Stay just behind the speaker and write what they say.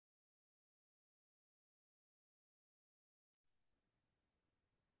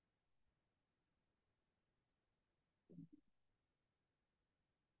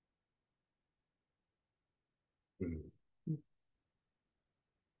Mhm.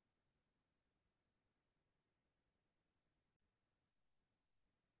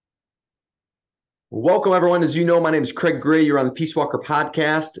 Welcome, everyone. As you know, my name is Craig Gray. You're on the Peace Walker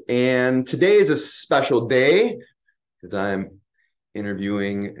podcast, and today is a special day because I'm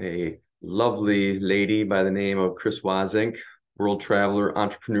interviewing a lovely lady by the name of Chris Wazink, world traveler,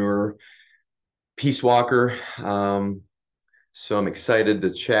 entrepreneur, peace walker. So I'm excited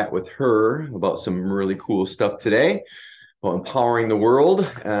to chat with her about some really cool stuff today about empowering the world.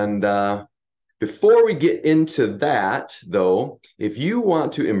 And before we get into that, though, if you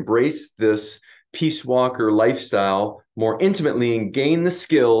want to embrace this Peace Walker lifestyle more intimately and gain the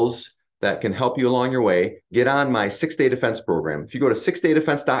skills that can help you along your way, get on my 6-day defense program. If you go to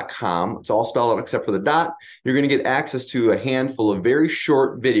 6daydefense.com, it's all spelled out except for the dot, you're going to get access to a handful of very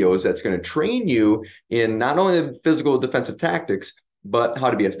short videos that's going to train you in not only the physical defensive tactics, but how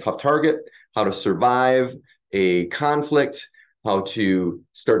to be a tough target, how to survive a conflict, how to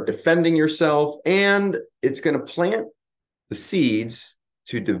start defending yourself, and it's going to plant the seeds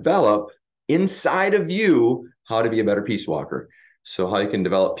to develop inside of you how to be a better peace walker. So how you can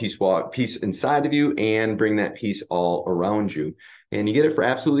develop peace inside of you and bring that peace all around you. And you get it for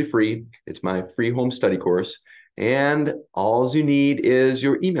absolutely free. It's my free home study course. And all you need is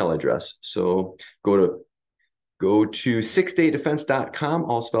your email address. So go to 6daydefense.com,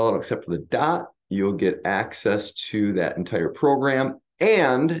 all spelled out except for the dot. You'll get access to that entire program.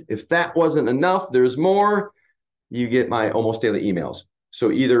 And if that wasn't enough, there's more. You get my almost daily emails.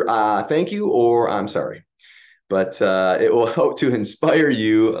 So either thank you or I'm sorry. But it will help to inspire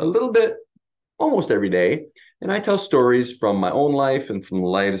you a little bit almost every day. And I tell stories from my own life and from the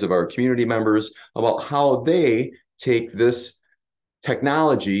lives of our community members about how they take this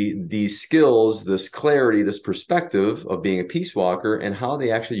technology, these skills, this clarity, this perspective of being a peace walker, and how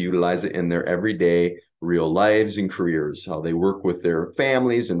they actually utilize it in their everyday real lives and careers, how they work with their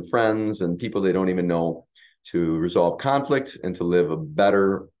families and friends and people they don't even know to resolve conflict and to live a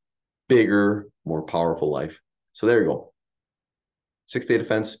better, bigger, more powerful life. So there you go.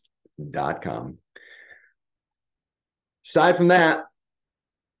 6daydefense.com. Aside from that,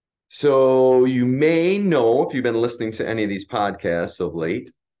 so you may know if you've been listening to any of these podcasts of late,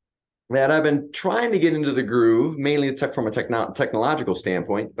 that I've been trying to get into the groove, mainly from a technological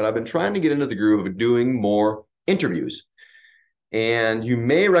standpoint, but I've been trying to get into the groove of doing more interviews. And you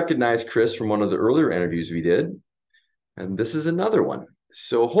may recognize Chris from one of the earlier interviews we did, and this is another one.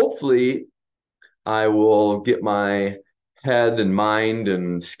 So hopefully I will get my head and mind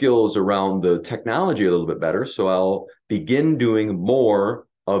and skills around the technology a little bit better. So I'll begin doing more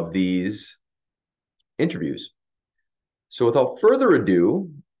of these interviews. So without further ado,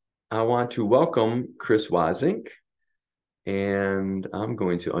 I want to welcome Chris Wazink. And I'm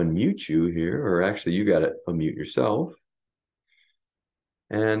going to unmute you here, or actually, you got to unmute yourself.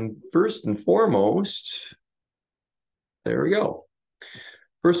 And first and foremost, there we go.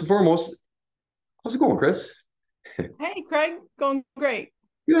 First and foremost, how's it going, Chris? Hey, Craig, going great.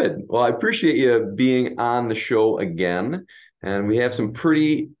 Good. Well, I appreciate you being on the show again. And we have some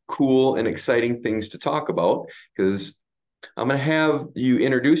pretty cool and exciting things to talk about because I'm going to have you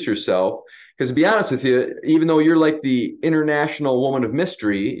introduce yourself. Because to be honest with you, even though you're like the international woman of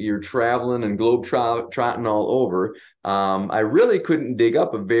mystery, you're traveling and trotting all over. I really couldn't dig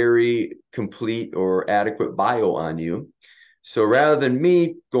up a very complete or adequate bio on you. So rather than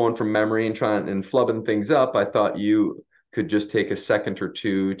me going from memory and trying and flubbing things up, I thought you could just take a second or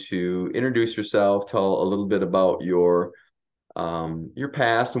two to introduce yourself, tell a little bit about your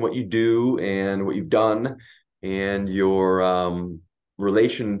past and what you do and what you've done and your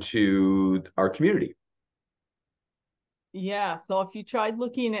relation to our community. Yeah, so if you tried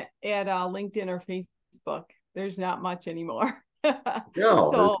looking at LinkedIn or Facebook, there's not much anymore. No,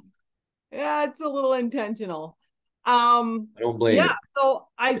 So yeah, it's a little intentional. Um, I don't blame yeah, you. so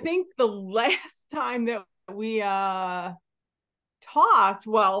I think the last time that we talked,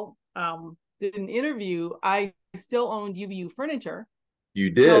 did an interview, I still owned UBU furniture.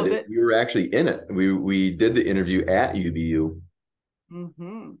 You So did. that You were actually in it. We did the interview at UBU.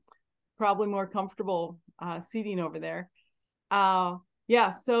 mhm, probably more comfortable seating over there.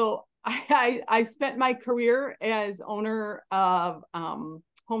 Yeah, so I spent my career as owner of home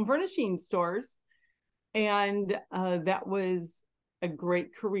furnishing stores, and that was a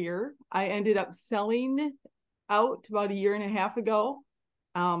great career. I ended up selling out about a year and a half ago.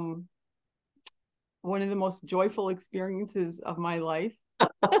 Um, one of the most joyful experiences of my life.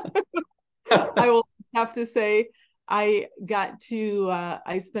 I will have to say, I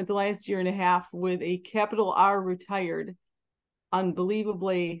spent the last year and a half with a capital R retired,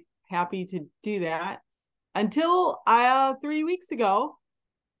 unbelievably happy to do that. until 3 weeks ago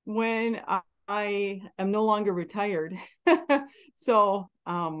when I am no longer retired. So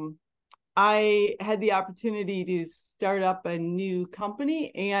I had the opportunity to start up a new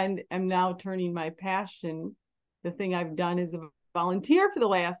company and am now turning my passion, the thing I've done as a volunteer for the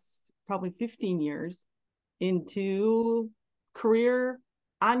last probably 15 years, into my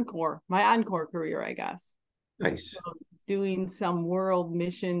encore career, I guess. So Nice. doing some world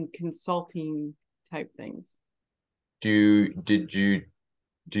mission consulting type things. Do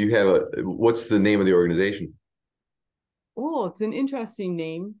you have what's the name of the organization? Oh, it's an interesting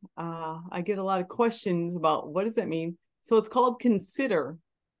name. I get a lot of questions about what does that mean. So it's called Consider.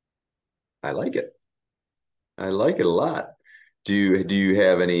 I like it. I like it a lot. Do you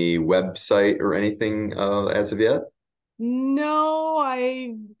have any website or anything as of yet? No,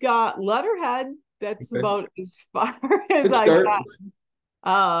 I got letterhead. That's Okay. about as far as Good I've start. got.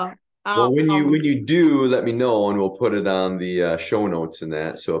 Uh, Well, um, when you do, let me know and we'll put it on the show notes and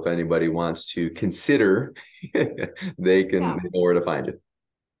that. So if anybody wants to consider, yeah, they know where to find you.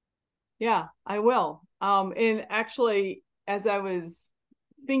 yeah, I will. And actually, as I was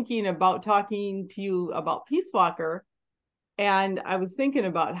thinking about talking to you about Peace Walker, and I was thinking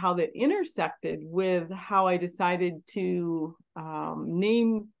about how that intersected with how I decided to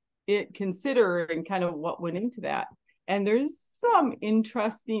name it Consider and kind of what went into that. And there's some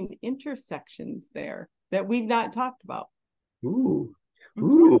interesting intersections there that we've not talked about. Ooh, Mhm.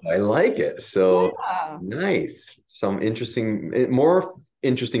 ooh, I like it. So Yeah. nice. Some more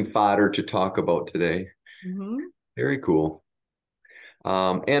interesting fodder to talk about today. Hmm. Very cool.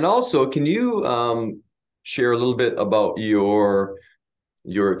 And also, can you share a little bit about your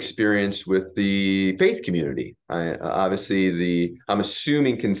experience with the faith community? Obviously, I'm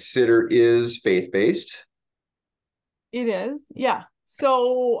assuming Consider is faith-based. It is. Yeah.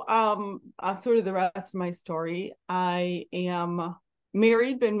 So, sort of the rest of my story. I am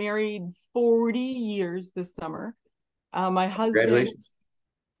married, been married 40 years this summer. My husband Congratulations.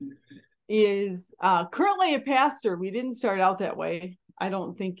 is currently a pastor. We didn't start out that way. I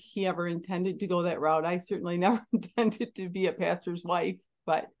don't think he ever intended to go that route. I certainly never intended to be a pastor's wife,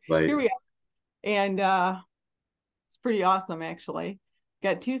 but Like, here we are. And it's pretty awesome, actually.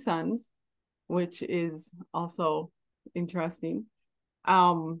 Got two sons, which is also interesting.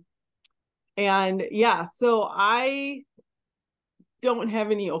 Um, and yeah, so I don't have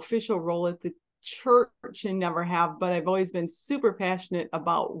any official role at the church and never have, but I've always been super passionate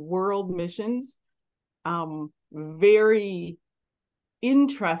about world missions. Very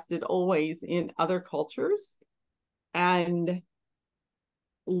interested always in other cultures and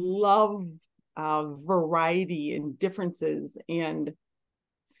love variety and differences and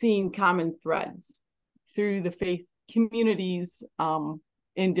seeing common threads through the faith communities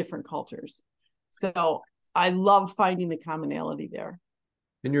in different cultures. So I love finding the commonality there.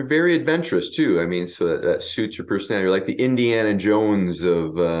 and you're very adventurous too. I mean, so that suits your personality. You're like the Indiana Jones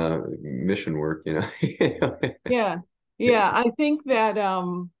of mission work, you know. Yeah. Yeah. I think that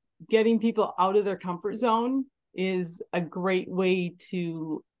getting people out of their comfort zone is a great way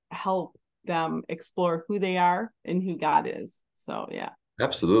to help them explore who they are and who God is. So, yeah.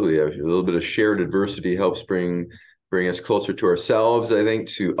 Absolutely. A little bit of shared adversity helps bring us closer to ourselves, I think,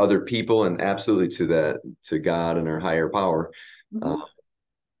 to other people, and absolutely to God and our higher power. Uh, Mhm.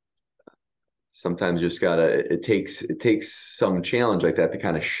 Sometimes just gotta it takes some challenge like that to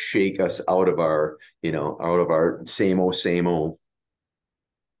kind of shake us out of our, out of our same old.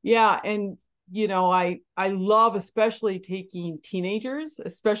 Yeah. And, I love especially taking teenagers,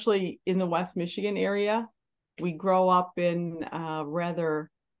 especially in the West Michigan area. We grow up in rather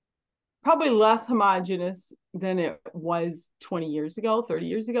probably less homogenous than it was 20 years ago, 30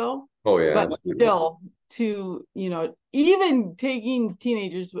 years ago. Oh yeah, But absolutely. still, even taking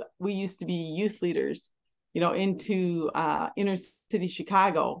teenagers, we used to be youth leaders, into inner city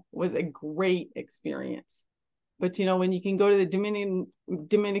Chicago was a great experience. But when you can go to the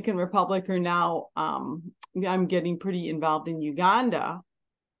Dominican Republic, or now I'm getting pretty involved in Uganda,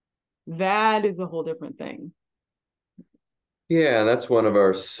 that is a whole different thing. Yeah, that's one of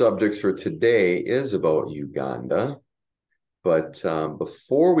our subjects for today is about Uganda. But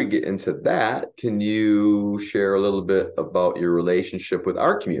before we get into that, can you share a little bit about your relationship with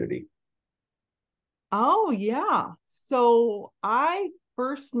our community? Oh, yeah. So I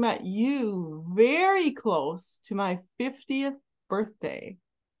first met you very close to my 50th birthday.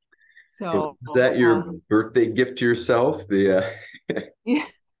 So, Was that your birthday gift to yourself? yeah,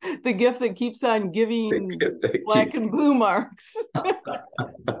 the gift that keeps on The giving gift that black keep. and blue marks.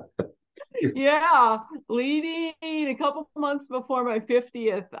 Yeah. leading a couple months before my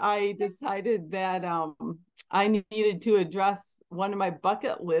 50th, I decided that I needed to address one of my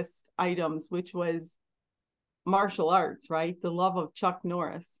bucket list items, which was martial arts, right? The love of Chuck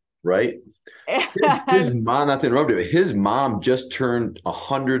Norris. Right? His And mom, not to interrupt you, but his mom just turned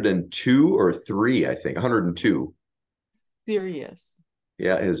 102 or three, I think, 102. serious.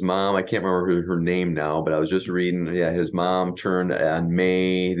 Yeah, his mom, I can't remember her name now, but I was just reading. Yeah, his mom turned on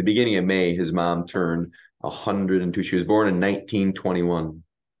May, the beginning of May, his mom turned 102. She was born in 1921.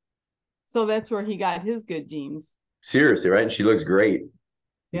 So that's where he got his good genes. Seriously, right? And she looks great.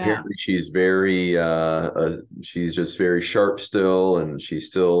 Yeah. Apparently she's just very sharp still, and she's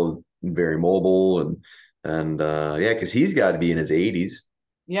still very mobile, and yeah, because he's got to be in his 80s.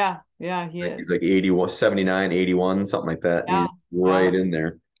 Yeah. Yeah, he He's is. like 81, 79, 81, something like that. Yeah. He's right Wow. in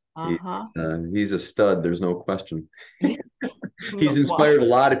there. Uh-huh. He's a stud, there's no question. He's Well, inspired a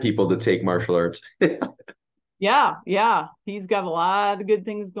lot of people to take martial arts. yeah, yeah. He's got a lot of good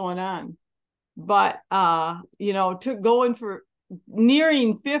things going on. But to going for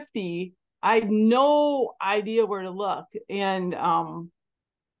nearing 50, I had no idea where to look. And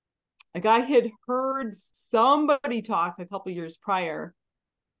like I had heard somebody talk a couple years prior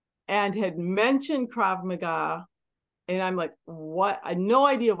and had mentioned Krav Maga. And I'm like, what? I had no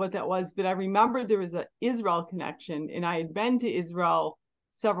idea what that was, but I remembered there was an Israel connection, and I had been to Israel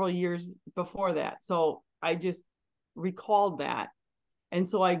several years before that. So I just recalled that. And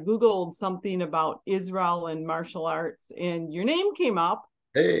so I Googled something about Israel and martial arts, and your name came up.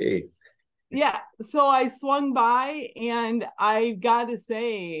 Hey, Yeah. So I swung by, and I got to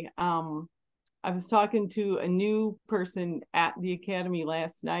say, I was talking to a new person at the academy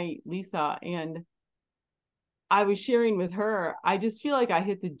last night, Lisa, and I was sharing with her, I just feel like I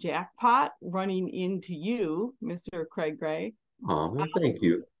hit the jackpot running into you, Mr. Craig Gray. oh, well, thank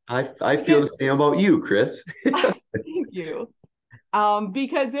you. I feel Because the same about you, Chris. thank you.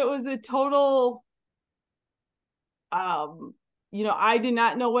 Because it was a total um, I did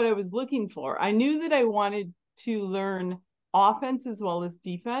not know what I was looking for. I knew that I wanted to learn offense as well as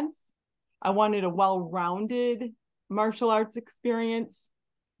defense. I wanted a well-rounded martial arts experience,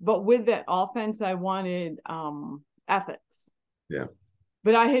 but with that offense, I wanted ethics. Yeah.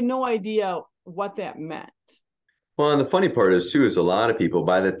 But I had no idea what that meant. Well, and the funny part is too, is a lot of people,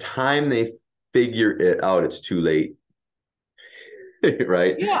 by the time they figure it out, it's too late,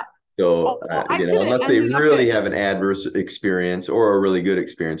 right? Yeah. So, Oh, I could have unless they ended up really at, have an adverse experience or a really good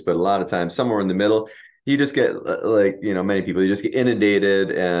experience, but a lot of times somewhere in the middle, you just get like, many people, you just get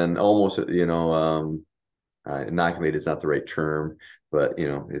inundated and almost, inoculated is not the right term, but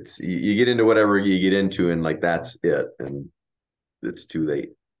it's you get into whatever you get into, and like that's it, and it's too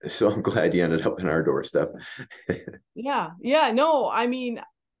late. So I'm glad you ended up in our doorstep. yeah, yeah. No, I mean,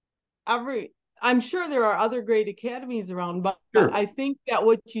 every I'm sure there are other great academies around, but Sure. I think that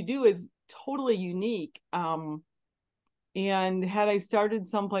what you do is totally unique. And had I started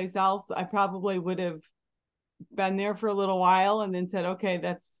someplace else, I probably would have been there for a little while and then said, okay,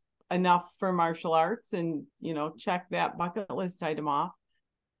 that's enough for martial arts, and check that bucket list item off.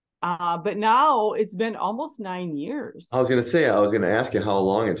 But now it's been almost 9 years. I was gonna ask you how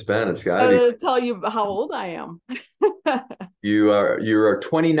long it's been. It's got to be. To tell you how old I am. You are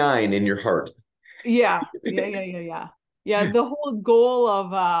 29 in your heart. Yeah, yeah, yeah, yeah, yeah. Yeah, the whole goal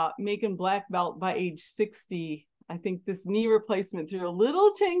of making black belt by age 60, I think this knee replacement threw a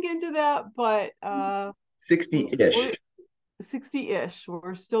little chink into that, but we're 60-ish. 60-ish.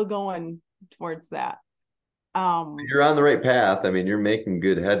 We're still going towards that. Um, You're on the right path. I mean, you're making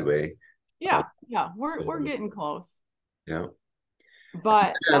good headway. Uh, yeah, yeah, we're getting close. yeah.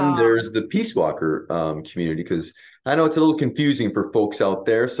 But And there's the Peace Walker community, because I know it's a little confusing for folks out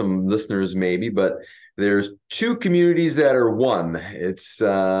there, some listeners maybe, but there's two communities that are one. It's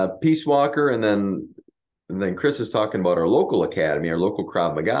Peace Walker, and then Chris is talking about our local academy, our local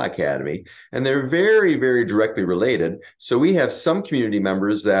Krav Maga academy, and they're very, very directly related. So we have some community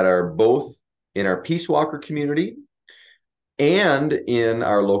members that are both in our Peace Walker community and in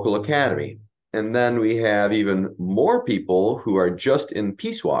our local academy. And then we have even more people who are just in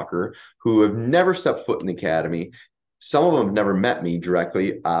Peace Walker who have never stepped foot in the academy. Some of them have never met me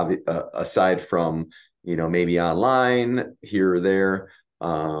directly, aside from, maybe online here or there.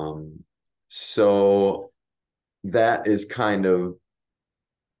 So that is kind of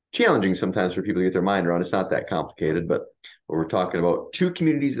challenging sometimes for people to get their mind around. It's not that complicated, but we're talking about two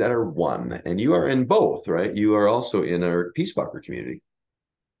communities that are one, and you are in both, right? You are also in our Peace Walker community.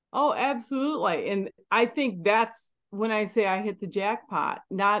 oh, absolutely. And I think that's when I say I hit the jackpot,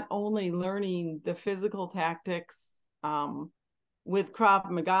 not only learning the physical tactics with Krav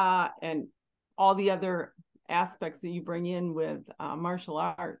Maga and all the other aspects that you bring in with martial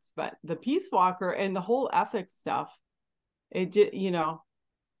arts. But the Peace Walker and the whole ethics stuff, it just,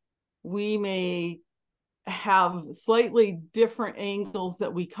 we may have slightly different angles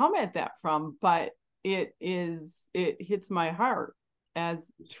that we come at that from, but it hits my heart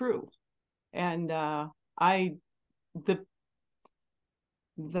as true. And I the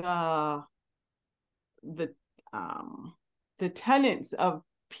the the the tenets of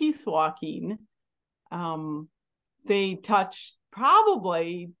peace walking, they touch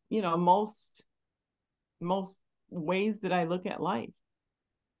probably most ways that I look at life.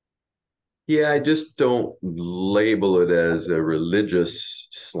 Yeah, I just don't label it as a religious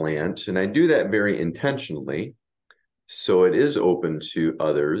slant, and I do that very intentionally. So it is open to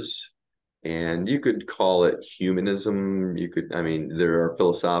others. And you could call it humanism. You could, I mean, there are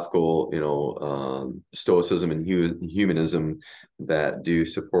philosophical, stoicism and humanism that do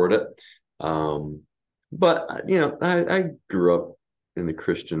support it. Um, but, I grew up in the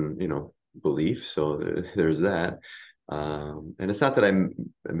Christian, belief. So there's that. And it's not that I've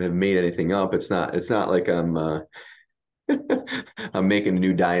made anything up. It's not like I'm making a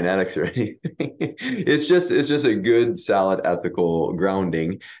new Dianetics or anything. It's just a good, solid, ethical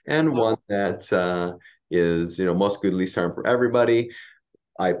grounding, and one that is, most good, least harm for everybody.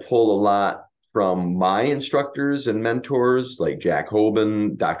 I pull a lot from my instructors and mentors like Jack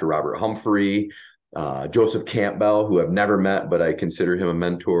Hoban, Dr. Robert Humphrey, Joseph Campbell, who I've never met, but I consider him a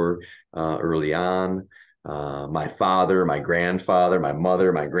mentor early on. My father, my grandfather, my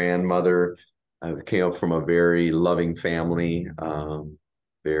mother, my grandmother. I came up from a very loving family,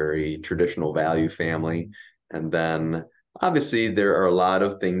 very traditional value family. And then obviously there are a lot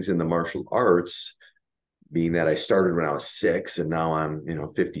of things in the martial arts, being that I started when I was 6 and now I'm,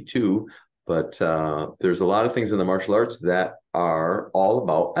 52. But there's a lot of things in the martial arts that are all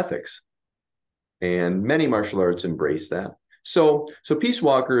about ethics. And many martial arts embrace that. So Peace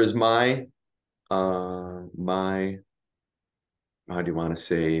Walker is my how do you want to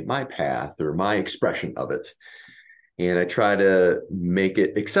say, my path or my expression of it. And I try to make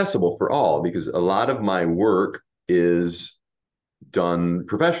it accessible for all because a lot of my work is done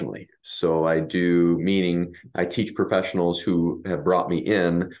professionally. So I do, meaning I teach professionals who have brought me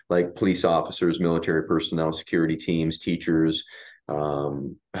in, like police officers, military personnel, security teams, teachers,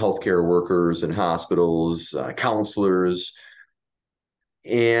 healthcare workers in hospitals, counselors,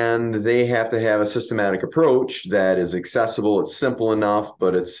 and they have to have a systematic approach that is accessible. It's simple enough,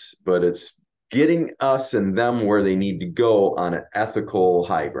 but it's getting us and them where they need to go on an ethical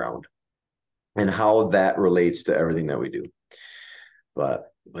high ground and how that relates to everything that we do.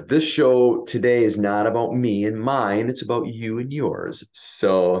 But this show today is not about me and mine. It's about you and yours.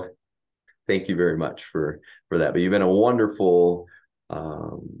 So thank you very much for that. But you've been a wonderful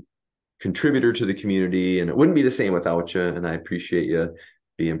contributor to the community, and it wouldn't be the same without you. And I appreciate you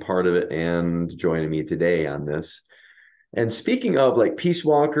being part of it and joining me today on this. And speaking of like Peace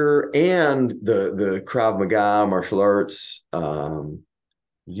Walker and the Krav Maga martial arts,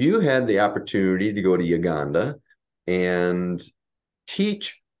 you had the opportunity to go to Uganda and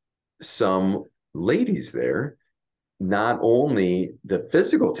teach some ladies there not only the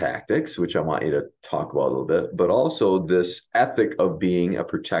physical tactics, which I want you to talk about a little bit, but also this ethic of being a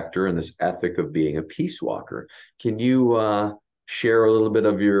protector and this ethic of being a peace walker. Can you share a little bit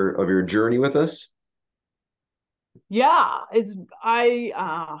of your journey with us? Yeah,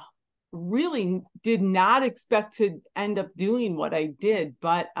 I really did not expect to end up doing what I did,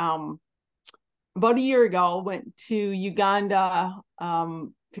 but about a year ago went to Uganda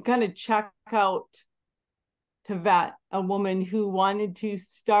to kind of check out, to vet a woman who wanted to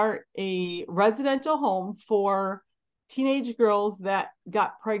start a residential home for teenage girls that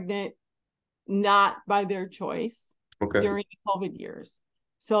got pregnant not by their choice Okay. during the COVID years.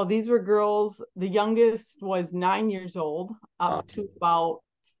 So these were girls, the youngest was 9 years old, up to about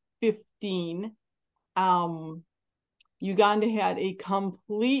 15. Uganda had a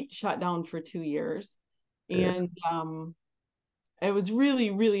complete shutdown for 2 years. Yeah, And it was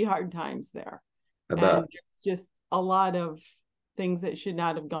really, really hard times there. I bet. And just a lot of things that should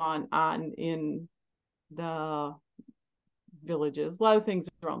not have gone on in the villages, a lot of things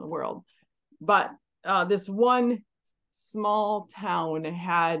around the world. But this one small town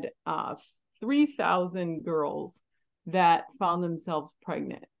had 3,000 girls that found themselves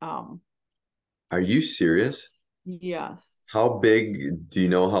pregnant. Are you serious? Yes. How big do you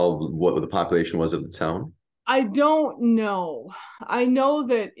know what the population was of the town? I don't know. I know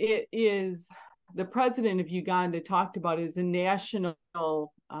that it is, the president of Uganda talked about it as a national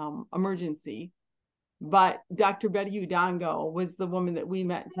emergency. But Dr. Betty Udango was the woman that we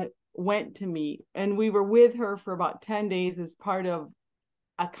met went to meet, and we were with her for about 10 days as part of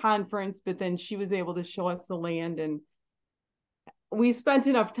a conference, but then she was able to show us the land, and we spent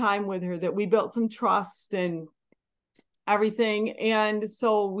enough time with her that we built some trust and everything. And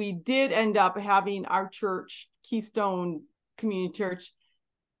so we did end up having our church, Keystone Community Church,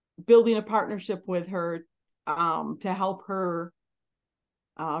 building a partnership with her to help her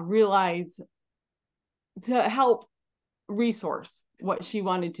realize, to help resource what she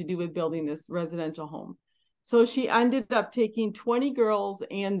wanted to do with building this residential home. So she ended up taking 20 girls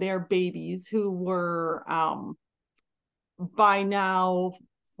and their babies, who were by now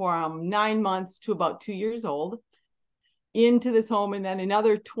from 9 months to about 2 years old, into this home. And then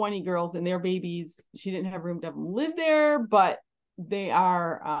another 20 girls and their babies. She didn't have room to have them live there, but they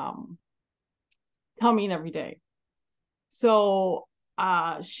are coming every day. So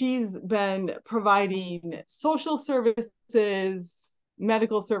she's been providing social services,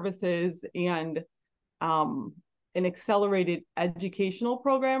 medical services, and an accelerated educational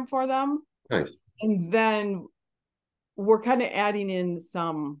program for them. Nice. And then we're kind of adding in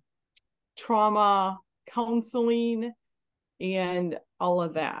some trauma counseling and all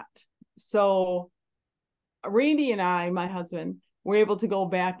of that. So Randy and I, my husband, were able to go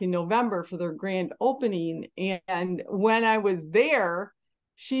back in November for their grand opening. And when I was there,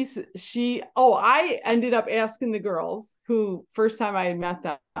 I ended up asking the girls, who first time I had met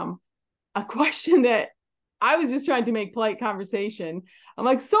them, a question that I was just trying to make polite conversation. I'm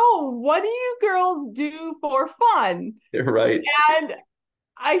like, so what do you girls do for fun? Right. And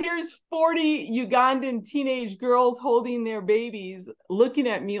here's 40 Ugandan teenage girls holding their babies, looking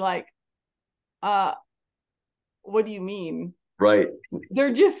at me like, what do you mean? Right.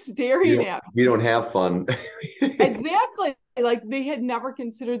 They're just staring at We me. don't have fun. Exactly. Like they had never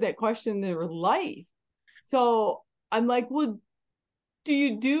considered that question in their life. So I'm like, well, do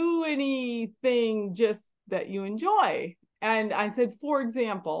you do anything just that you enjoy? And I said, for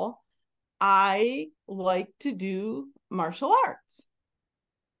example, I like to do martial arts.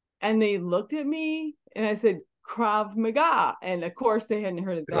 And they looked at me and I said, Krav Maga. And of course, they hadn't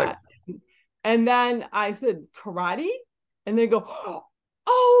heard of You're like, that. And then I said, karate? And they go,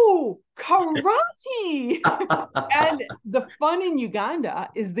 oh, karate. And the fun in Uganda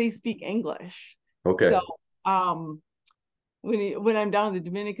is they speak English. okay. So when I'm down in the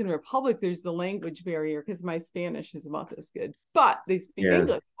Dominican Republic, there's the language barrier because my Spanish is about this good, but they speak Yeah.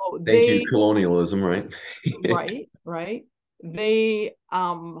 English. So Thank you, colonialism, right? right. They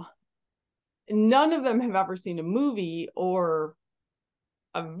none of them have ever seen a movie or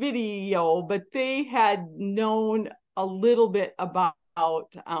a video, but they had known a little bit about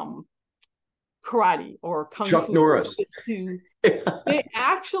karate or kung Chuck fu. Norris. They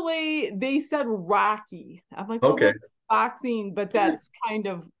said Rocky. I'm like, well, Okay. that's boxing, but that's kind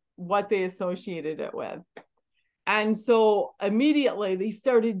of what they associated it with. And so immediately they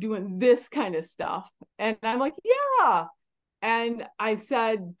started doing this kind of stuff. And I'm like, yeah. And I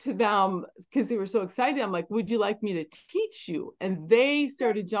said to them, because they were so excited, I'm like, would you like me to teach you? And they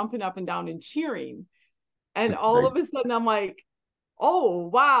started jumping up and down and cheering. And all Nice. of a sudden I'm like, oh,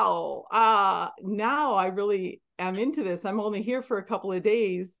 wow. Now I really am into this. I'm only here for a couple of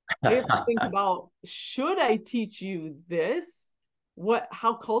days. I have to think about, should I teach you this?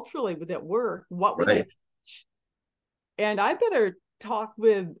 How culturally would that work? What would I Right. teach? And I better talk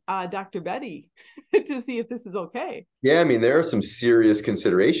with Dr. Betty to see if this is okay. Yeah, I mean, there are some serious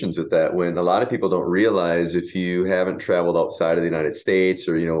considerations with that when a lot of people don't realize if you haven't traveled outside of the United States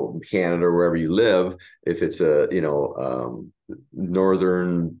or, Canada or wherever you live, if it's a,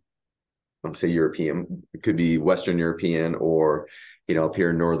 northern, let's say European, it could be Western European or, up here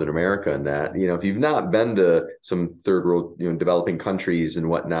in Northern America and that, if you've not been to some third world, developing countries and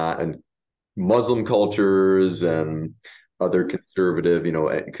whatnot, and Muslim cultures and other conservative,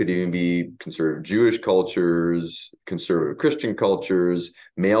 it could even be conservative Jewish cultures, conservative Christian cultures,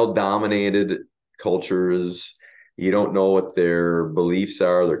 male dominated cultures. You don't know what their beliefs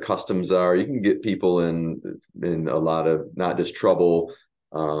are, their customs are. You can get people in a lot of not just trouble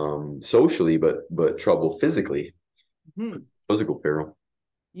socially, but trouble physically, Hmm. physical peril.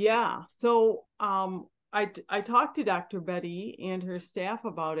 Yeah. So I talked to Dr. Betty and her staff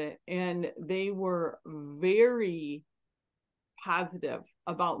about it, and they were very positive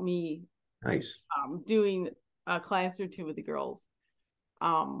about me Nice. doing a class or two with the girls.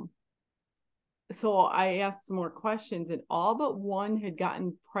 Um, so I asked some more questions, and all but one had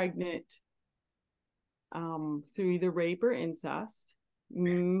gotten pregnant through either rape or incest.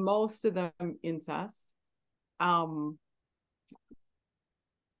 Most of them incest. Um,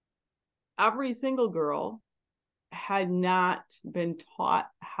 every single girl had not been taught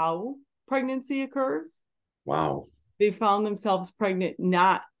how pregnancy occurs. Wow. They found themselves pregnant,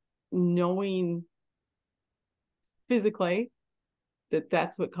 not knowing physically that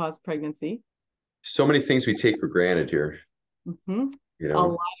that's what caused pregnancy. So many things we take for granted here, Mm-hmm. you A lot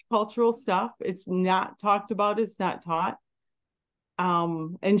know. of cultural stuff. It's not talked about. It's not taught.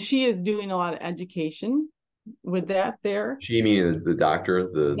 And she is doing a lot of education with that there. She meaning the doctor,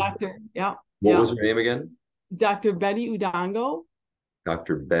 the Doctor, yeah, what yeah. was her name again? Dr. Betty Udango.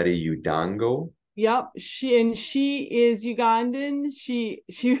 Dr. Betty Udango. Yep. She is Ugandan.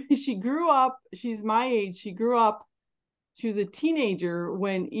 She grew up, she's my age. She grew up, she was a teenager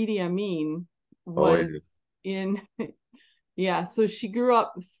when Idi Amin Oh, was yeah. in, yeah, so she grew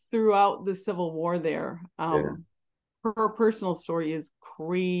up throughout the Civil War there. Yeah, Her personal story is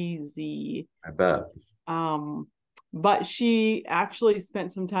crazy. I bet. Um, but she actually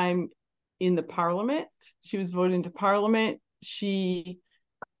spent some time in the parliament. She was voted into parliament. She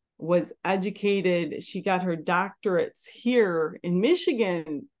was educated. She got her doctorates here in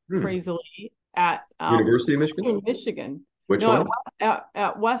Michigan, Hmm. crazily, at University of Michigan? Michigan. Which No, one?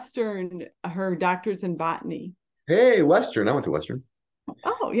 at Western, her doctor's in botany. Hey, Western. I went to Western.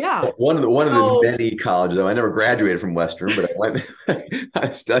 Oh, yeah. One of the So, many colleges, though. I never graduated from Western, but I went.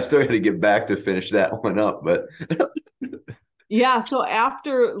 I still had to get back to finish that one up. But yeah, so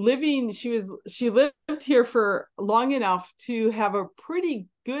after living, she lived here for long enough to have a pretty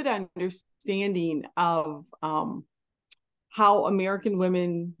good understanding of how American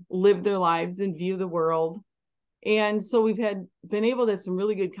women live their lives and view the world. And so we've been able to have some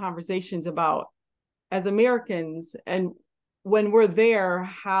really good conversations about, as Americans, and when we're there,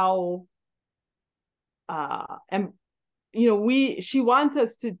 how and she wants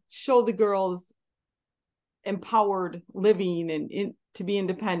us to show the girls empowered living and to be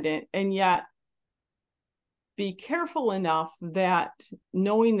independent, and yet be careful enough that,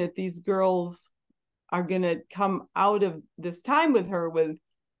 knowing that these girls are going to come out of this time with her with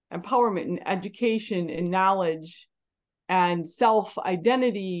empowerment and education and knowledge and self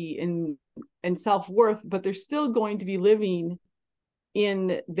identity and self worth, but they're still going to be living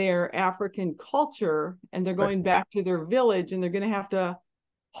in their African culture, and they're right. going back to their village, and they're going to have to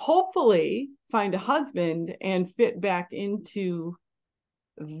hopefully find a husband and fit back into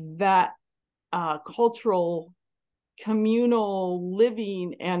that cultural communal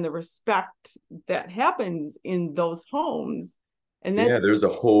living and the respect that happens in those homes. And Yeah, that's there's a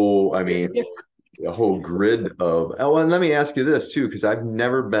whole, I very mean, different. a whole grid of. Oh, and let me ask you this too, because I've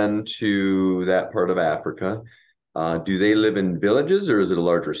never been to that part of Africa. Do they live in villages, or is it a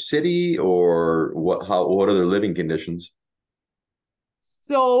larger city, or what? How? What are their living conditions?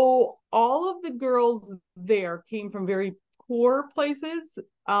 So all of the girls there came from very poor places.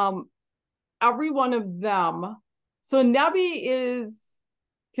 Um, every one of them. So Nebi is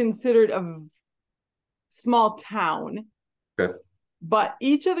considered a small town, Okay. but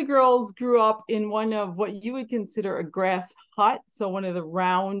each of the girls grew up in one of what you would consider a grass hut. So one of the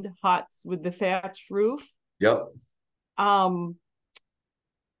round huts with the thatched roof. Yep. Um,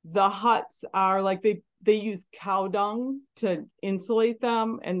 the huts are like they use cow dung to insulate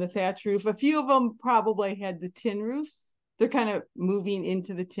them, and the thatch roof. A few of them probably had the tin roofs. They're kind of moving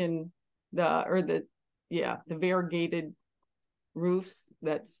into the tin, the variegated roofs.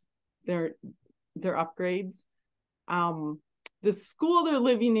 That's their their upgrades. Um, the school they're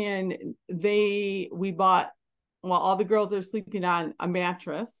living in, we bought, well, all the girls are sleeping on a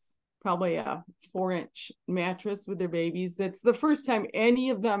mattress, probably a 4-inch mattress with their babies. That's the first time any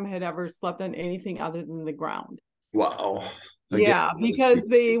of them had ever slept on anything other than the ground. Wow. Again, Yeah, because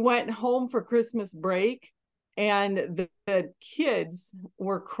they went home for Christmas break, and the kids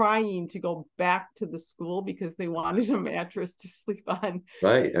were crying to go back to the school because they wanted a mattress to sleep on.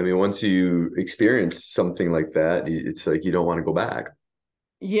 right. I mean, once you experience something like that, it's like you don't want to go back.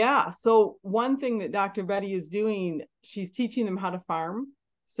 Yeah. So one thing that Dr. Betty is doing, she's teaching them how to farm.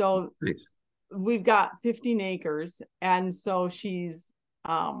 So Nice. we've got 15 acres. And so she's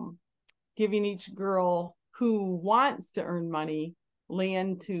um, giving each girl who wants to earn money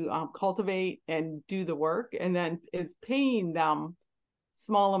land to cultivate and do the work, and then is paying them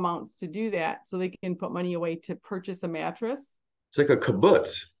small amounts to do that so they can put money away to purchase a mattress. It's like a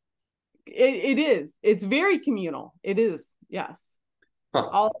kibbutz. It is. It's very communal. It is. Yes. Huh.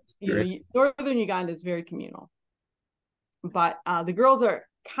 All, Great. northern Uganda is very communal, but the girls are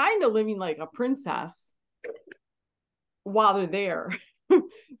kind of living like a princess while they're there.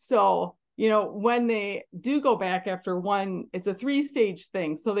 So when they do go back after one, it's a 3-stage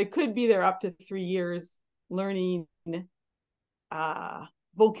thing, so they could be there up to 3 years learning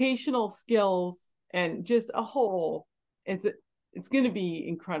vocational skills and just a whole, it's it's going to be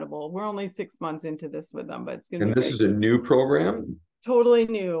incredible. We're only 6 months into this with them, but it's going to And be this great. is a new program? Totally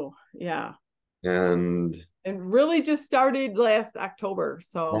new. Yeah. And And really just started last October.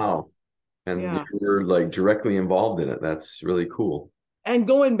 So wow. And yeah. you were like directly involved in it. That's really cool. And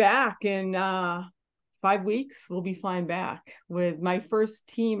going back in 5 weeks, we'll be flying back with my first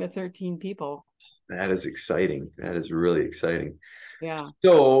team of 13 people. That is exciting. That is really exciting. Yeah.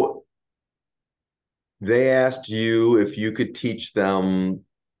 So they asked you if you could teach them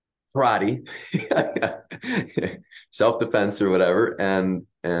karate, self-defense or whatever. And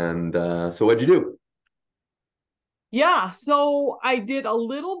so what'd you do? Yeah. So I did a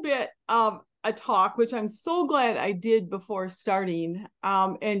little bit of a talk, which I'm so glad I did before starting,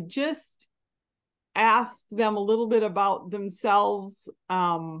 and just asked them a little bit about themselves.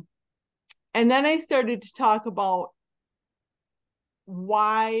 And then I started to talk about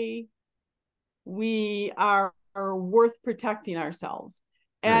why we are worth protecting ourselves.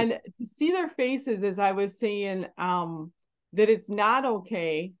 Nice. And to see their faces as I was saying, that it's not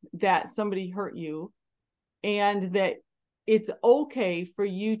okay that somebody hurt you, and that it's okay for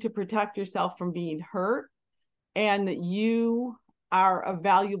you to protect yourself from being hurt, and that you are a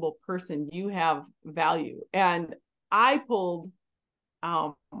valuable person. You have value. And I pulled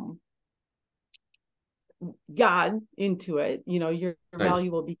um, God into it. You're Nice.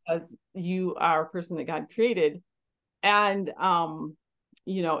 valuable because you are a person that God created. And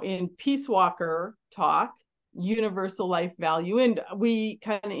in Peace Walker talk, universal life value, and we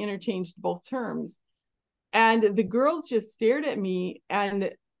kind of interchanged both terms. And the girls just stared at me, and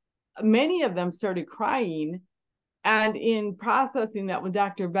many of them started crying. And in processing that with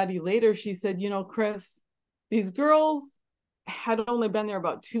Dr. Betty later, she said, Chris, these girls had only been there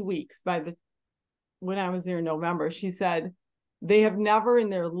about 2 weeks when I was there in November. She said they have never in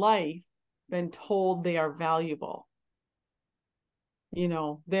their life been told they are valuable.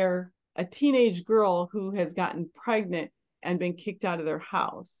 They're a teenage girl who has gotten pregnant and been kicked out of their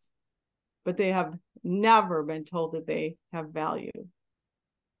house, but they have never been told that they have value.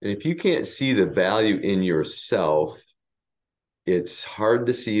 And if you can't see the value in yourself, it's hard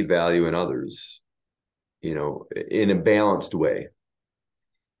to see value in others, in a balanced way.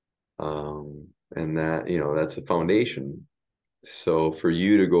 And that's a foundation. So for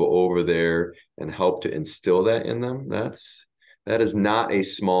you to go over there and help to instill that in them, that is not a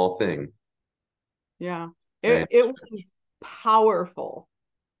small thing. Yeah. Right? It was powerful.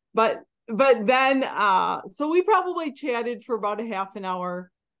 But then so we probably chatted for about a half an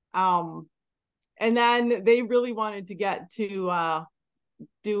hour. And then they really wanted to get to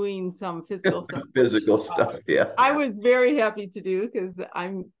doing some physical stuff, which Physical stuff, yeah. I was very happy to do because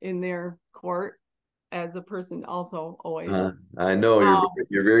I'm in their court as a person also always. I know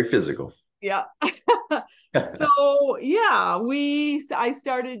you're very physical. Yeah. So yeah, I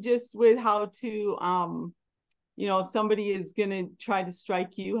started just with how to if somebody is gonna try to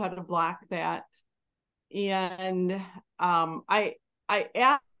strike you, how to block that. And I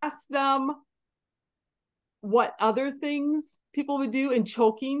asked them what other things people would do, and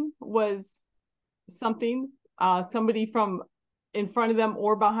choking was something, somebody from in front of them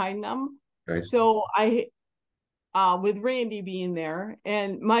or behind them. Nice. So I with Randy being there,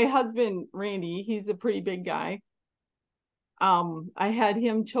 and my husband Randy, he's a pretty big guy. I had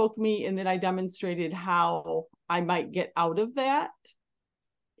him choke me, and then I demonstrated how I might get out of that.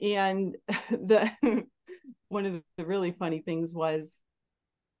 And the one of the really funny things was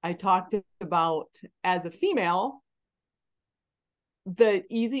I talked about, as a female, the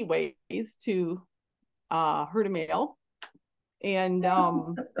easy ways to hurt a male and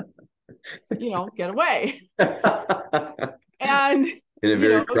get away. And In a you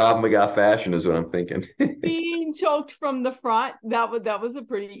very know Krav Maga fashion is what I'm thinking. being choked from the front, that was a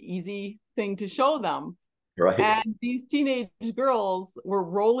pretty easy thing to show them. Right. And these teenage girls were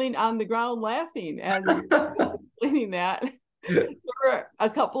rolling on the ground laughing as explaining that. There were a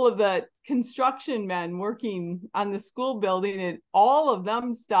couple of the construction men working on the school building, and all of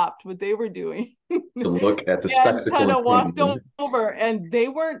them stopped what they were doing To look at the and spectacle kind in of front of walked them. over, and they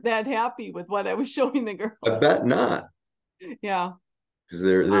weren't that happy with what I was showing the I girls. bet not, Yeah. because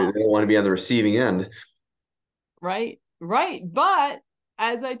they don't want to be on the receiving end. Right. Right. But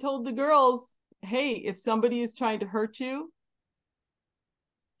as I told the girls, hey, if somebody is trying to hurt you,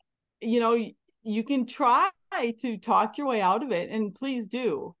 you can try to talk your way out of it, and please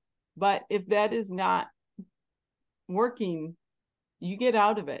do. But if that is not working, you get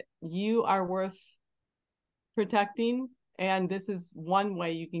out of it. You are worth protecting, and this is one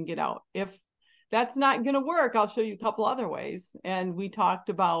way you can get out. If that's not going to work, I'll show you a couple other ways. And we talked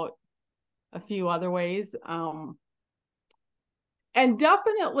about a few other ways. And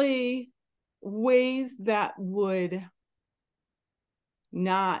definitely ways that would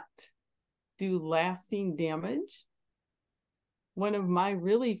not do lasting damage. One of my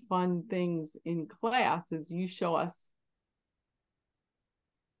really fun things in class is you show us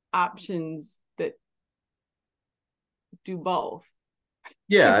options that do both.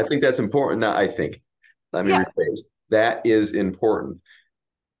 Yeah, I think that's important. Now, I think, let me Yeah. rephrase. That is important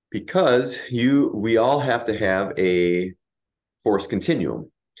because we all have to have a force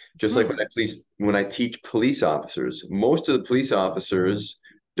continuum. Just like Hmm. when I teach police officers, most of the police officers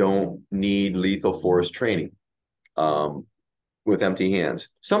don't need lethal force training um, with empty hands.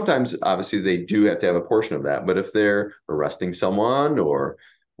 Sometimes, obviously, they do have to have a portion of that, but if they're arresting someone or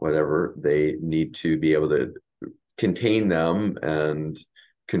whatever, they need to be able to contain them and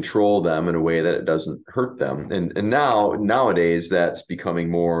control them in a way that it doesn't hurt them. And nowadays that's becoming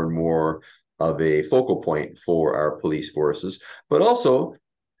more and more of a focal point for our police forces, but also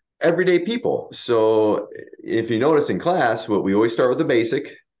everyday people. So if you notice in class, what we always start with the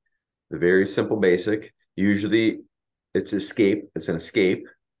basic, the very simple basic. Usually it's escape, it's an escape.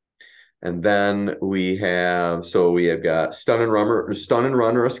 And then we have got stun and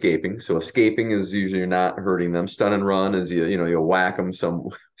run or escaping. So escaping is usually you're not hurting them. Stun and run is you whack them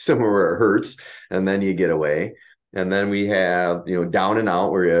somewhere where it hurts, and then you get away. And then we have down and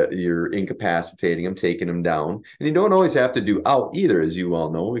out where you're incapacitating them, taking them down. And you don't always have to do out either, as you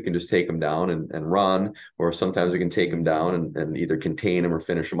all know. We can just take them down and run, or sometimes we can take them down and either contain them or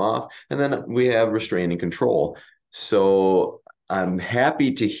finish them off. And then we have restraining control. So I'm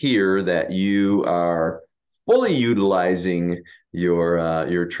happy to hear that you are fully utilizing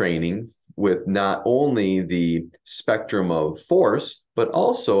your training with not only the spectrum of force, but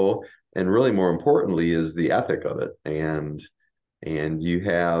also, and really more importantly, is the ethic of it. And you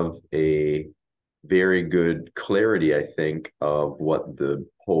have a very good clarity, I think, of what the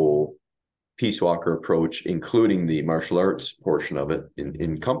whole Peace Walker approach, including the martial arts portion of it,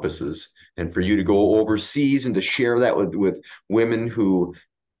 encompasses. And for you to go overseas and to share that with women who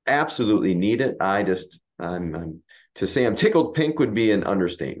absolutely need it, I'm to say I'm tickled pink would be an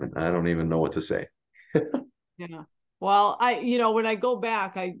understatement. I don't even know what to say. Yeah. Well, when I go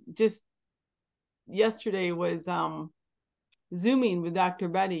back, I just yesterday was Zooming with Dr.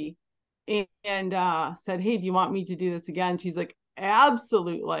 Betty and said, "Hey, do you want me to do this again?" She's like,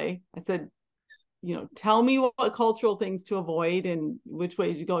 "Absolutely." I said, tell me what cultural things to avoid and which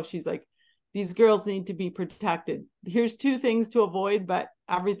ways you go. She's like, "These girls need to be protected. Here's two things to avoid, but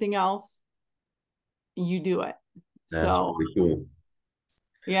everything else, you do it." That's So, really cool.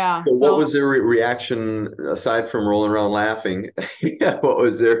 yeah. So what So was their reaction aside from rolling around laughing? Yeah, what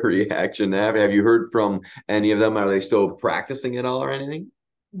was their reaction? Have you heard from any of them? Are they still practicing at all or anything?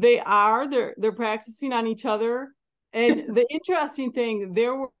 they're practicing on each other. And the interesting thing,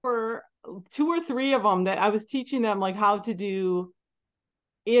 there were two or three of them that I was teaching them like how to do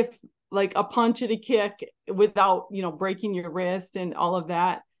if like a punch and a kick without breaking your wrist and all of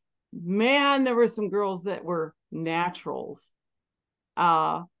that. Man, there were some girls that were naturals.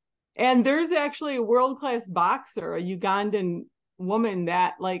 uh and there's actually a world-class boxer, a Ugandan woman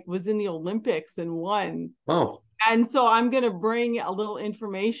that like was in the Olympics and won. Oh, And so I'm going to bring a little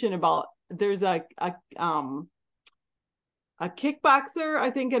information about there's a kickboxer,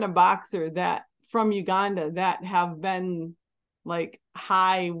 I think, and a boxer that from Uganda that have been like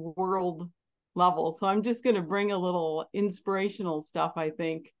high world level. So I'm just going to bring a little inspirational stuff, I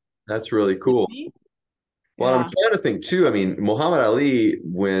think. that's really cool. Well, I'm Yeah. trying to think too. I mean, Muhammad Ali,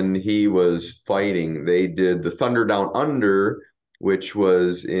 when he was fighting, they did the Thunder Down Under, which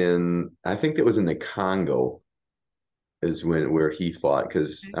was I think it was in the Congo, is where he fought.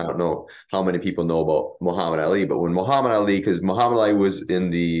 Because I don't know how many people know about Muhammad Ali, but when Muhammad Ali, because Muhammad Ali was in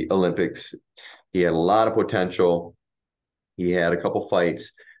the Olympics, he had a lot of potential. He had a couple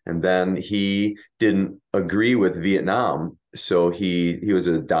fights, and then he didn't agree with Vietnam, so he was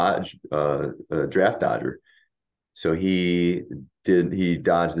a draft dodger. So he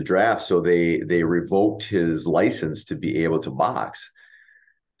dodged the draft. So they revoked his license to be able to box.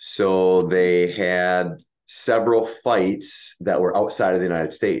 So they had several fights that were outside of the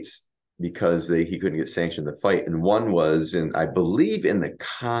United States because he couldn't get sanctioned the fight. And one was in, I believe, in the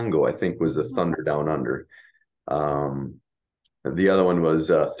Congo, I think was the Thunder Down Under. Um, the other one was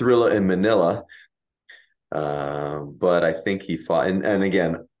Thrilla in Manila. But I think he fought, and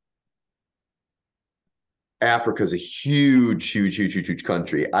again, Africa's a huge, huge, huge, huge, huge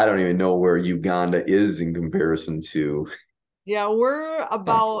country. I don't even know where Uganda is in comparison to. Yeah, we're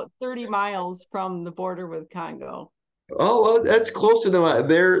about 30 miles from the border with Congo. Oh, well, that's close to them.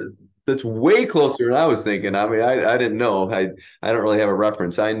 They're that's way closer than I was thinking. I mean, I didn't know. I don't really have a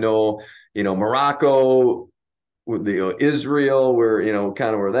reference. I know, Morocco, with Israel, where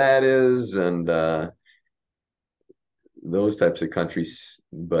kind of where that is, and those types of countries,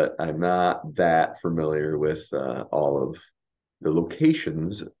 but I'm not that familiar with all of the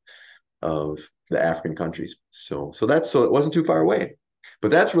locations of the African countries. So it wasn't too far away.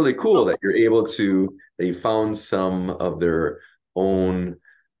 But that's really cool that you're able to that you found some of their own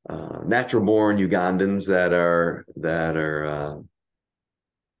natural born Ugandans that are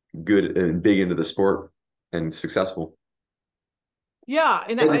good and big into the sport and successful. Yeah,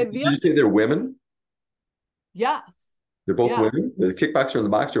 and Oh, did the you other, say they're women? yes, They're both yeah, women. The kickboxer and the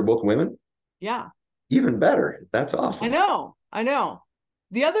boxer are both women. yeah. Even better. That's I awesome. know, I know.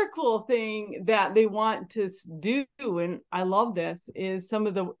 The other cool thing that they want to do, and I love this, is some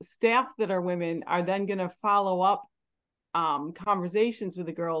of the staff that are women are then going to follow up conversations with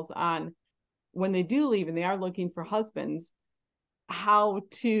the girls on when they do leave and they are looking for husbands, how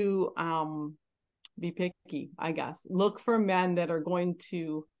to be picky, I guess. Look for men that are going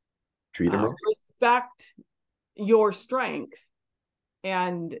to Treat them right. respect your strength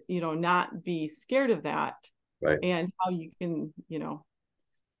and, not be scared of that, Right. and how you can,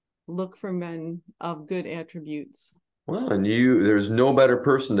 look for men of good attributes. Well, and there's no better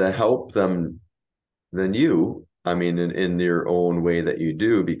person to help them than you. I mean, in your own way that you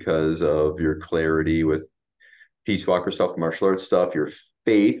do because of your clarity with Peace Walker stuff, martial arts stuff, your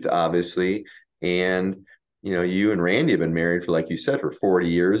faith, obviously. And, you and Randy have been married for, like you said, for 40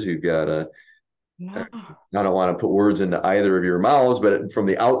 years. You've got Yeah. I don't want to put words into either of your mouths, but from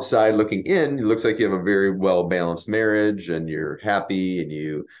the outside looking in, it looks like you have a very well balanced marriage and you're happy and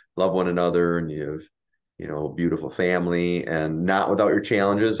you love one another and you have, a beautiful family and not without your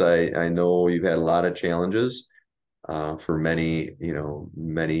challenges. I know you've had a lot of challenges for many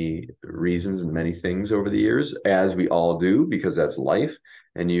reasons and many things over the years, as we all do, because that's life.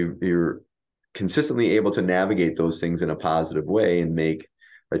 And you're consistently able to navigate those things in a positive way and make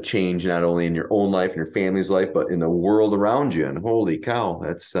a change not only in your own life and your family's life, but in the world around you. And holy cow,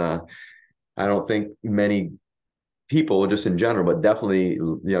 that's I don't think many people just in general, but definitely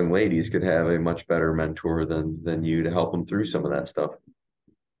young ladies could have a much better mentor than you to help them through some of that stuff.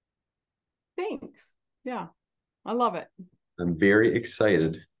 Thanks. Yeah, I love it. I'm very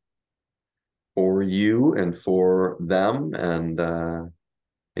excited for you and for them. And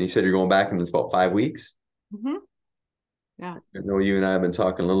you said you're going back in this about 5 weeks. Hmm. Yeah. I know you and I have been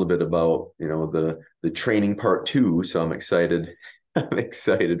talking a little bit about, the training part too. So I'm excited. I'm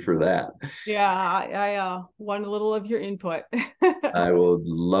excited for that. Yeah, I want a little of your input. I would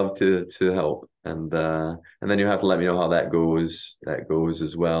love to help. And then you have to let me know how that goes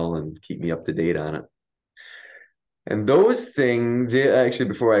as well and keep me up to date on it. And those things, yeah, actually,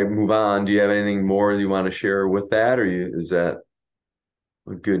 before I move on, do you have anything more you want to share with that, or is that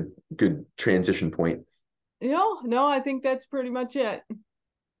a good transition point? No, I think that's pretty much it.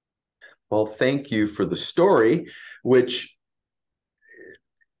 Well, thank you for the story, which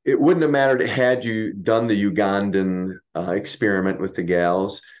it wouldn't have mattered had you done the Ugandan experiment with the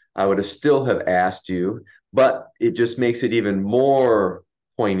gals. I would have still have asked you, but it just makes it even more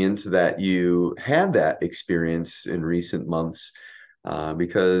poignant that you had that experience in recent months,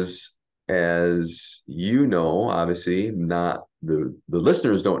 because as you know, obviously, not the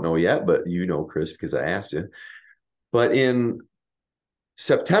listeners don't know yet, but Chris, because I asked you. But in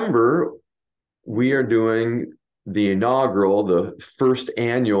September, we are doing the first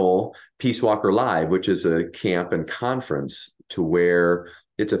annual Peace Walker Live, which is a camp and conference to where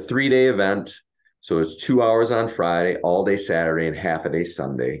it's a 3-day event. So it's 2 hours on Friday, all day Saturday, and half a day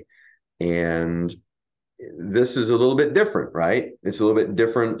Sunday. And this is a little bit different, right? It's a little bit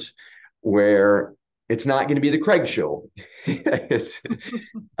different where it's not going to be the Craig show. it's,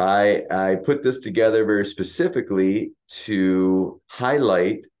 I put this together very specifically to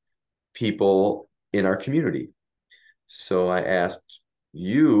highlight people in our community. So I asked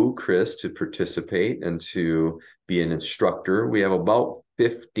you, Chris, to participate and to be an instructor. We have about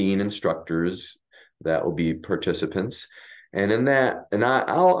 15 instructors that will be participants. And in that, and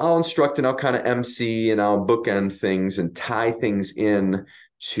I'll instruct and I'll kind of MC and I'll bookend things and tie things in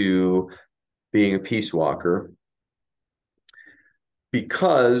to being a peace walker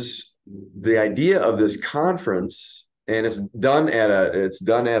because the idea of this conference and it's done at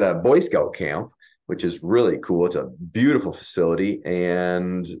a Boy Scout camp, which is really cool. It's a beautiful facility,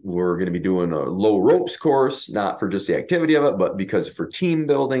 and we're going to be doing a low ropes course, not for just the activity of it, but because for team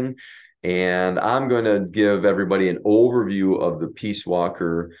building. And I'm going to give everybody an overview of the Peace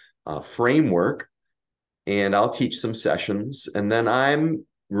Walker framework, and I'll teach some sessions, and then I'm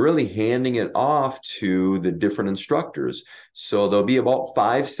really handing it off to the different instructors. So there'll be about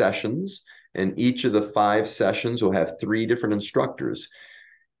 5 sessions, and each of the 5 sessions will have 3 different instructors.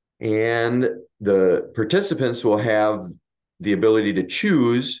 And the participants will have the ability to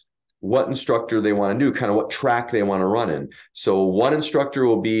choose what instructor they want to do, kind of what track they want to run in. So one instructor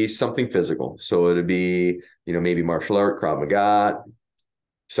will be something physical. So it'll be, maybe martial art, Krav Maga,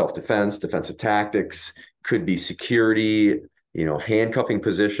 self-defense, defensive tactics, could be security, handcuffing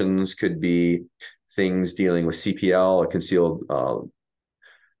positions, could be things dealing with CPL, a concealed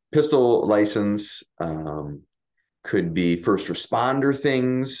pistol license, could be first responder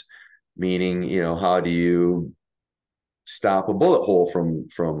things, meaning, how do you stop a bullet hole from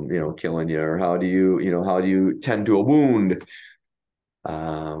killing you, or how do you tend to a wound.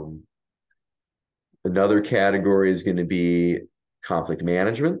 um, Another category is going to be conflict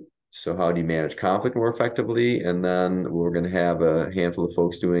management. So how do you manage conflict more effectively? And then we're going to have a handful of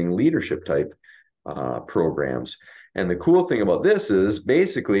folks doing leadership type programs. And the cool thing about this is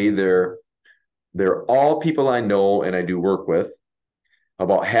basically they're all people I know and I do work with.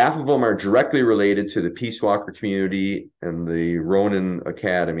 About half of them are directly related to the Peace Walker community and the Ronin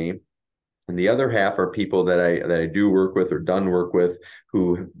Academy. And the other half are people that I do work with or done work with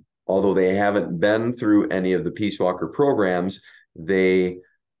who, although they haven't been through any of the Peace Walker programs, they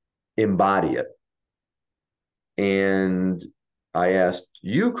embody it. And I asked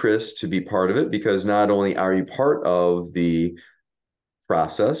you, Chris, to be part of it because not only are you part of the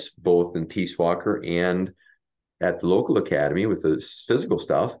process, both in Peace Walker and at the local academy with the physical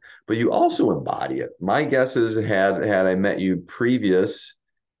stuff, but you also embody it. My guess is had I met you previous,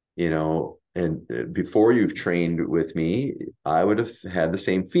 and before you've trained with me, I would have had the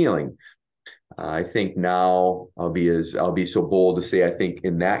same feeling. I think now I'll be so bold to say I think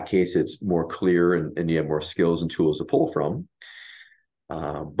in that case it's more clear and you have more skills and tools to pull from.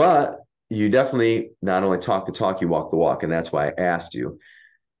 But you definitely not only talk the talk, you walk the walk, and that's why I asked you.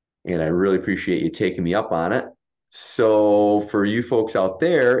 And I really appreciate you taking me up on it. So for you folks out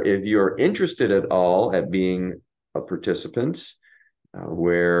there, if you're interested at all at being a participant,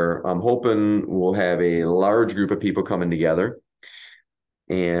 where I'm hoping we'll have a large group of people coming together.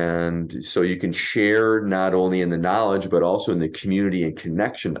 And so you can share not only in the knowledge, but also in the community and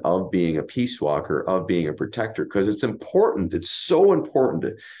connection of being a peace walker, of being a protector, because it's important. It's so important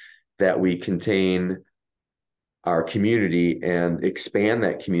that we contain our community and expand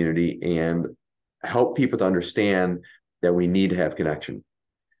that community and help people to understand that we need to have connection.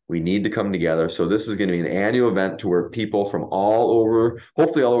 We need to come together. So this is going to be an annual event to where people from all over,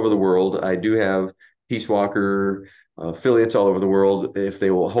 hopefully all over the world. I do have Peace Walker affiliates all over the world. If they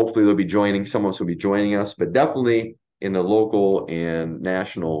will, hopefully they'll be joining. Someone will be joining us, but definitely in the local and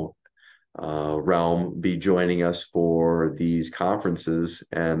national realm, be joining us for these conferences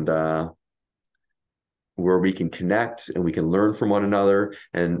and where we can connect and we can learn from one another,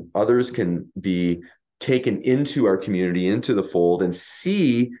 and others can be taken into our community, into the fold, and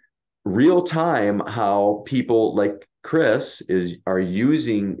see real time how people like Chris are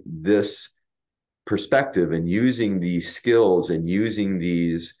using this perspective and using these skills and using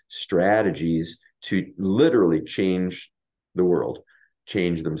these strategies to literally change the world,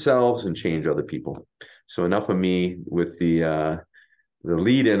 change themselves and change other people. So enough of me with the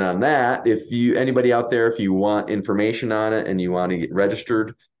lead in on that. If anybody out there, if you want information on it and you want to get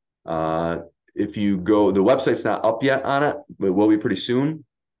registered, if you go, the website's not up yet on it, but it will be pretty soon.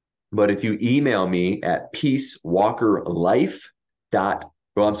 But if you email me at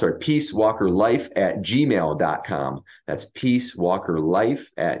peacewalkerlife@gmail.com. That's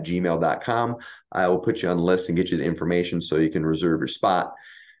peacewalkerlife@gmail.com. I will put you on the list and get you the information so you can reserve your spot.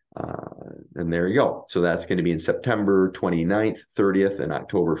 And there you go. So that's going to be in September 29th, 30th, and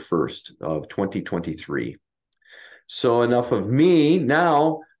October 1st of 2023. So enough of me.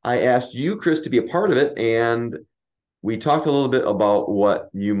 Now I asked you, Chris, to be a part of it, and we talked a little bit about what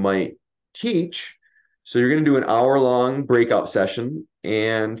you might teach. So you're going to do an hour-long breakout session,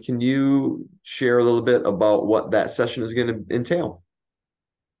 and can you share a little bit about what that session is going to entail?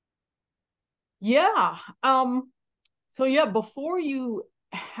 Yeah. So yeah, before you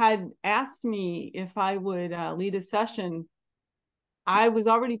had asked me if I would lead a session, I was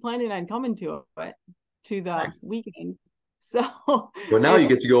already planning on coming to it, to the Nice. weekend. So, Well, now and you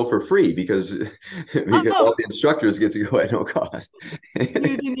get to go for free because all oh, the instructors get to go at no cost. you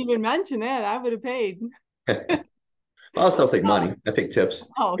didn't even mention that. I would have paid. I'll still take Uh, money. I take tips.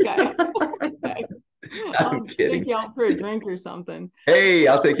 oh, okay. Okay. I'm I'll take kidding. you out for a drink or something. Hey,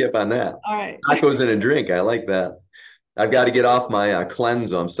 I'll take you up on that. All right. Tacos and a drink. I like that. I've got to get off my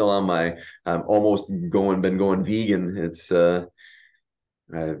cleanse. I'm still on my. I'm almost been going vegan. It's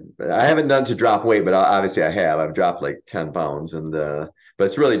I, I haven't done to drop weight, but obviously I have. I've dropped like 10 pounds, and but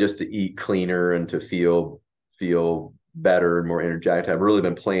it's really just to eat cleaner and to feel better and more energetic. I've really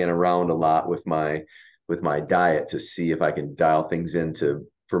been playing around a lot with my diet to see if I can dial things into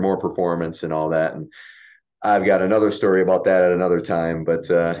for more performance and all that. And I've got another story about that at another time, but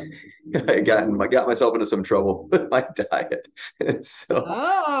I got myself into some trouble with my diet. So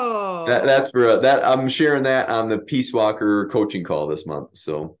Oh, that's for that. I'm sharing that on the Peace Walker coaching call this month.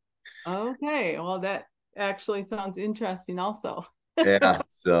 So okay. Well, that actually sounds interesting also. yeah,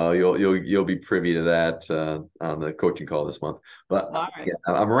 so you'll be privy to that on the coaching call this month. But All right. yeah,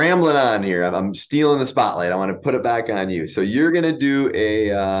 I'm rambling on here. I'm stealing the spotlight. I want to put it back on you. So you're gonna do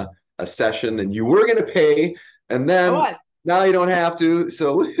a session, and you were gonna pay, and I then was. now you don't have to.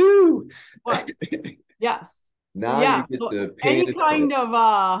 So woohoo! Was. Yes. So Now you yeah. get So to pay in any a credit. kind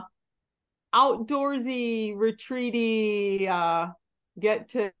of outdoorsy, retreaty, get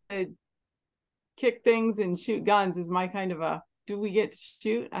to kick things and shoot guns is my kind of a. Do we get to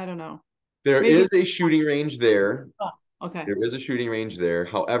shoot? I don't know. There Maybe. is a shooting range there. Oh, okay. There is a shooting range there.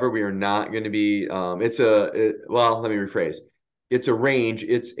 However, we are not going to be. Well, let me rephrase. It's a range.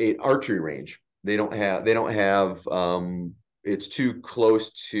 It's a archery range. They don't have. It's too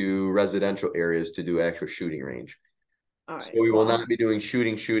close to residential areas to do actual shooting range. All So right. we will Well, not be doing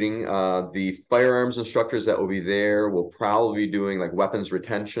shooting. The firearms instructors that will be there will probably be doing like weapons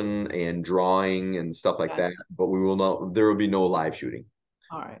retention and drawing and stuff like okay. that. But we will not. There will be no live shooting.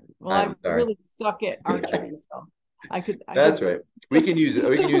 All right. Well, I I'm sorry. really suck at archery, so I That's could right. do We can some use our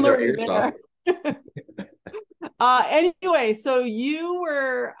learning airsoft. there. Anyway, so you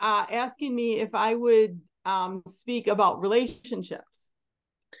were asking me if I would speak about relationships.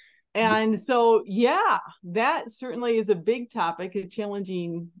 And so, yeah, that certainly is a big topic, a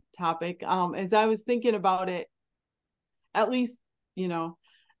challenging topic. As I was thinking about it, at least, you know,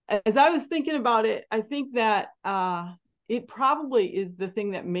 as I was thinking about it, I think that it probably is the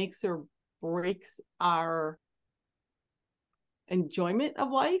thing that makes or breaks our enjoyment of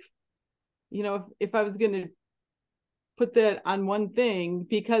life. You know, if I was going to put that on one thing,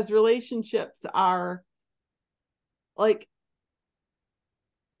 because relationships are like,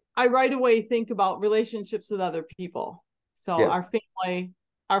 I right away think about relationships with other people. So Yes. our family,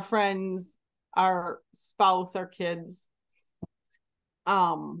 our friends, our spouse, our kids.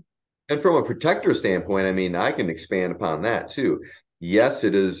 Um, And from a protector standpoint, I mean, I can expand upon that too. Yes,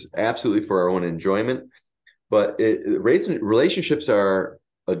 it is absolutely for our own enjoyment, but relationships are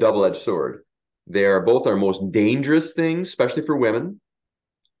a double-edged sword. They are both our most dangerous things, especially for women,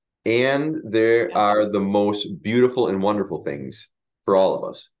 and they yeah, are the most beautiful and wonderful things for all of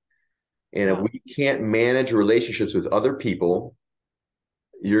us. And if yeah, we can't manage relationships with other people,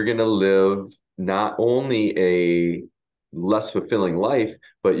 you're going to live not only a less fulfilling life,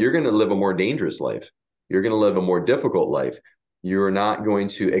 but you're going to live a more dangerous life. You're going to live a more difficult life. You're not going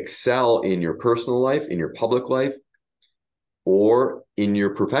to excel in your personal life, in your public life, or in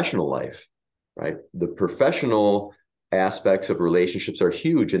your professional life, right? The professional aspects of relationships are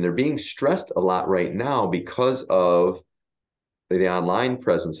huge, and they're being stressed a lot right now because of the online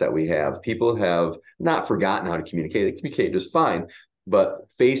presence that we have. People have not forgotten how to communicate. They communicate just fine, but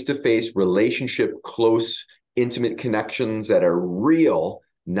face-to-face relationship, close, intimate connections that are real,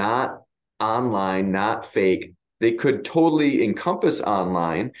 not online, not fake. They could totally encompass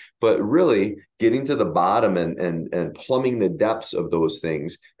online, but really getting to the bottom and plumbing the depths of those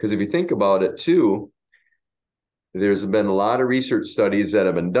things. Because if you think about it too, there's been a lot of research studies that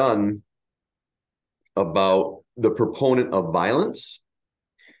have been done about the proponent of violence.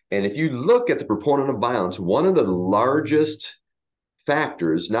 And if you look at the proponent of violence, one of the largest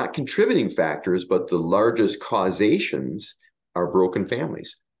factors, not contributing factors, but the largest causations are broken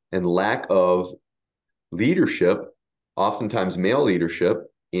families and lack of leadership, oftentimes male leadership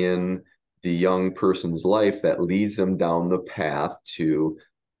in the young person's life that leads them down the path to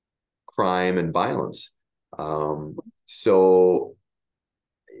crime and violence. So,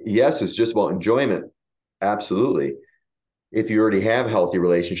 yes, it's just about enjoyment. Absolutely. If you already have healthy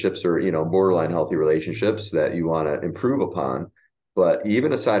relationships or borderline healthy relationships that you want to improve upon, but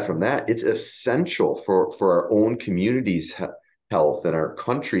even aside from that, it's essential for our own community's health and our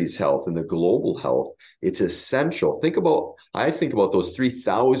country's health and the global health. It's essential. I think about those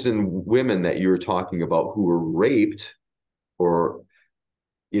 3,000 women that you were talking about who were raped or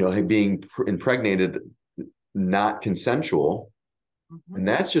being impregnated, not consensual. Mhm. And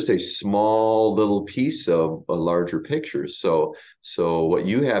that's just a small little piece of a larger picture. So what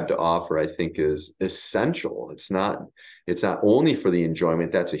you have to offer, I think, is essential. It's not only for the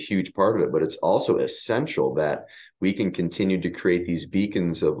enjoyment, that's a huge part of it, but it's also essential that we can continue to create these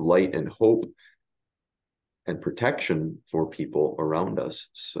beacons of light and hope and protection for people around us.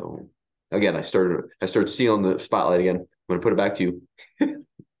 So again, I started stealing the spotlight again. I'm gonna put it back to you.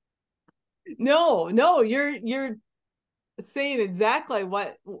 No, no, you're saying exactly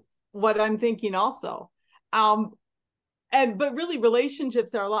what I'm thinking also. Um, and but really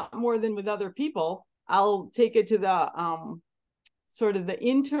relationships are a lot more than with other people. I'll take it to the sort of the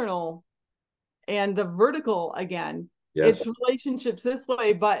internal and the vertical again. Yes, It's relationships this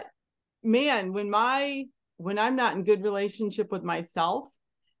way, but man, when I'm not in good relationship with myself,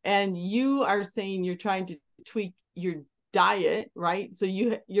 and you are saying you're trying to tweak your diet, right? So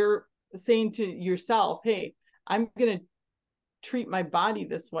you're saying to yourself, hey, I'm going to treat my body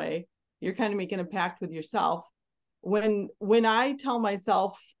this way. You're kind of making a pact with yourself. When I tell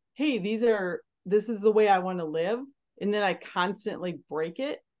myself, hey, this is the way I want to live, and then I constantly break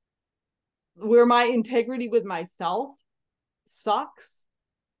it, where my integrity with myself sucks,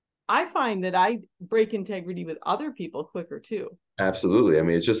 I find that I break integrity with other people quicker too. absolutely. I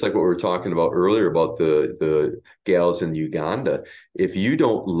mean, it's just like what we were talking about earlier about the gals in Uganda. If you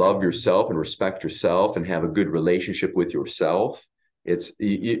don't love yourself and respect yourself and have a good relationship with yourself, it's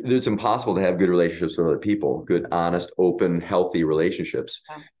impossible to have good relationships with other people, good, honest, open, healthy relationships.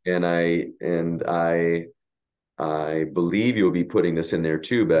 Yeah. And I believe you'll be putting this in there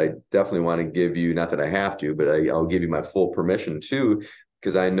too, but I definitely want to give you, not that I have to, but I'll give you my full permission too,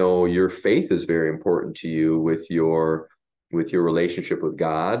 because I know your faith is very important to you with your relationship with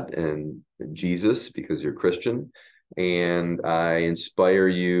God and Jesus, because you're Christian. And I inspire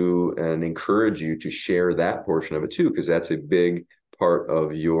you and encourage you to share that portion of it too, because that's a big part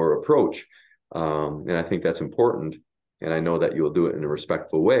of your approach. And I think that's important. And I know that you'll do it in a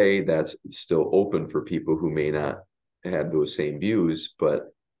respectful way that's still open for people who may not have those same views.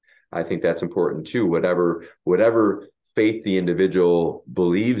 But I think that's important too. Whatever faith the individual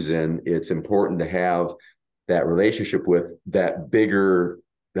believes in, it's important to have that relationship with that bigger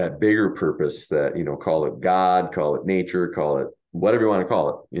purpose, that, call it God, call it nature, call it whatever you want to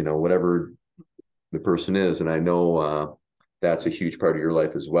call it, whatever the person is. And I know that's a huge part of your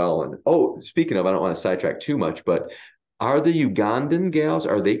life as well. And oh, speaking of, I don't want to sidetrack too much, but are the Ugandan gals,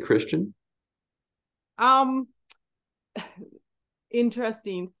 are they Christian? Um,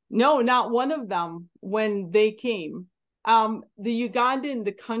 Interesting. No, not one of them when they came. The Ugandan,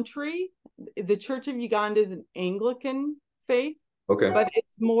 the country, the Church of Uganda is an Anglican faith, Okay. but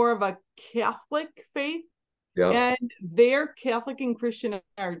it's more of a Catholic faith. Yeah. And their Catholic and Christian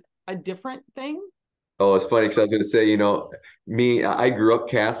are a different thing. Oh, it's funny because I was going to say, I grew up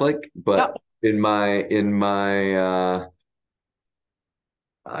Catholic, but Yep. in my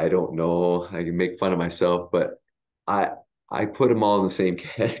I don't know, I can make fun of myself, but I I put them all in the same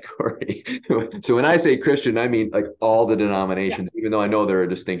category. So when I say Christian, I mean like all the Yeah. denominations, even though I know there are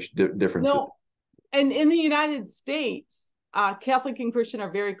distinct differences. No, and in the United States, Catholic and Christian are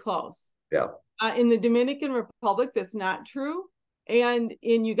very close. Yeah. In the Dominican Republic, that's not true. And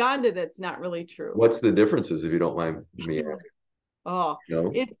in Uganda, that's not really true. What's the differences, if you don't mind me asking? Oh,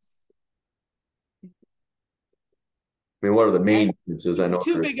 No? it's I mean, what are the and main differences? I know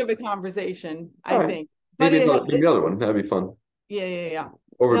too there. big of a conversation, All I right. think. But Maybe it's another one. That'd be fun. yeah, yeah, yeah.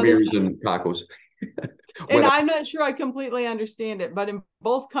 Over No, there's beers and tacos. and What else? I'm not sure I completely understand it, but in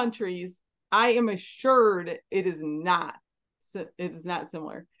both countries, I am assured it is not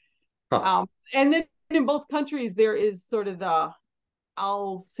similar. Huh. And then in both countries, there is sort of the,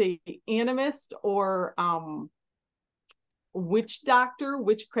 I'll say, animist or witch doctor,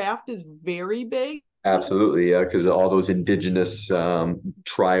 witchcraft is very big. Absolutely. Yeah, because all those indigenous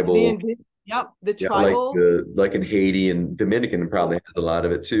tribal, Yep, the yeah, like tribal. like in Haiti and Dominican probably has a lot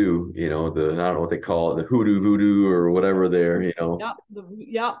of it too. I don't know what they call it, the hoodoo or whatever there. Yep,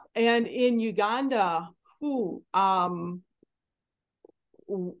 yep. And in Uganda, who I'm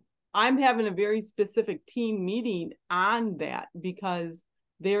having a very specific team meeting on that because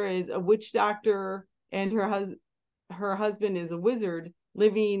there is a witch doctor and her husband is a wizard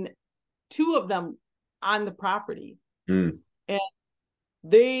living, two of them on the property, Mm, and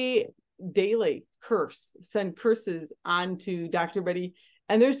they daily send curses onto Dr. Betty,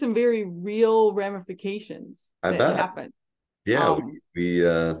 and there's some very real ramifications I that bet. happen. Yeah, Um,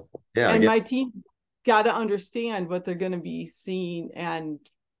 yeah, and again, my team got to understand what they're going to be seeing and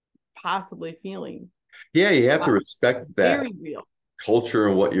possibly feeling. yeah, you have Uh, to respect that Very real. culture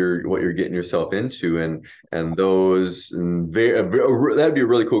and what you're getting yourself into, and those and that'd be a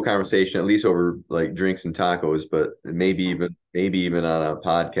really cool conversation, at least over like drinks and tacos, but maybe even on a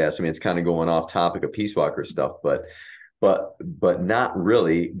podcast. I mean, it's kind of going off topic of Peace Walker stuff, but not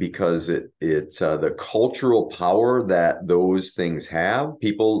really, because it's the cultural power that those things have.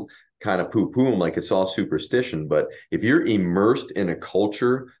 People kind of poo-poo them like it's all superstition, but if you're immersed in a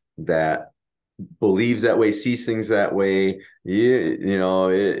culture that believes that way, sees things that way,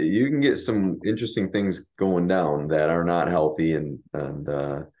 you can get some interesting things going down that are not healthy, and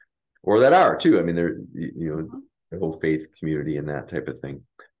or that are too. I mean, they're the whole faith community and that type of thing.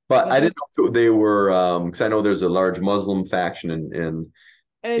 But Yeah, I didn't know if they were, because I know there's a large Muslim faction in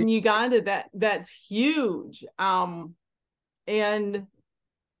and Uganda, that's huge. And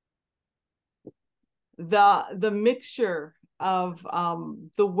the mixture of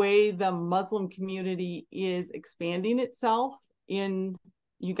the way the Muslim community is expanding itself in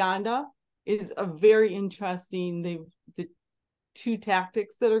Uganda is a very interesting. The two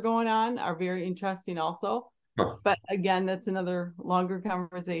tactics that are going on are very interesting also. huh, But again, that's another longer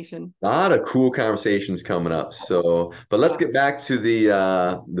conversation. a lot of cool conversations coming up. So, but let's Yeah. get back to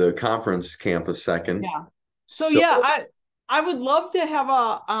the conference camp a second. Yeah. So So, yeah, I would love to have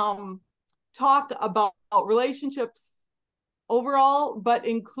a talk about relationships overall, but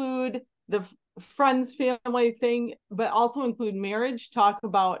include the friends, family thing, but also include marriage. Talk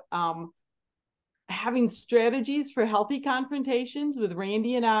about having strategies for healthy confrontations with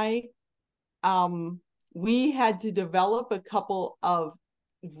Randy and I. We had to develop a couple of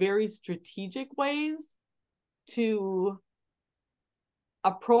very strategic ways to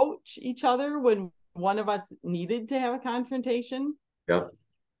approach each other when one of us needed to have a confrontation. yeah,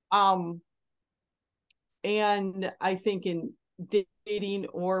 Um, and I think in dating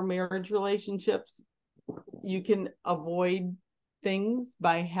or marriage relationships, you can avoid things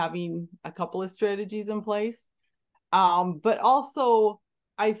by having a couple of strategies in place. But also,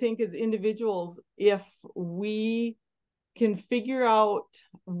 I think as individuals, if we can figure out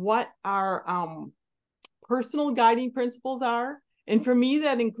what our personal guiding principles are, and for me,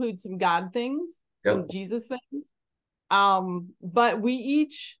 that includes some God things, yeah, some Jesus things. But we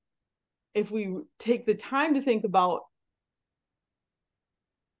each, if we take the time to think about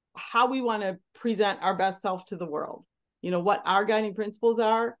how we want to present our best self to the world, what our guiding principles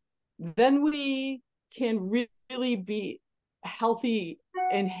are, then we can really be healthy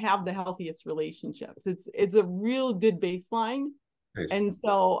and have the healthiest relationships. It's a real good baseline. nice, And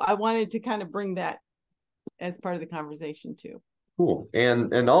so I wanted to kind of bring that as part of the conversation too. cool.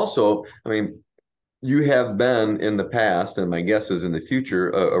 And also, I mean, you have been in the past, and my guess is in the future,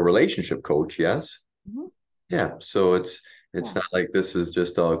 a relationship coach, yes? Mm-hmm. Yeah. So it's Yeah. not like this is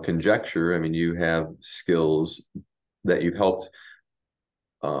just a conjecture. I mean, you have skills that you've helped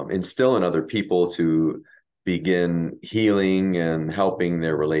instill in other people to begin healing and helping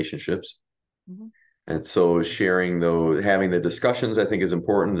their relationships. Mm-hmm. And so sharing those, having the discussions, I think is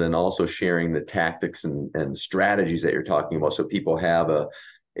important. Then also sharing the tactics and strategies that you're talking about, so people have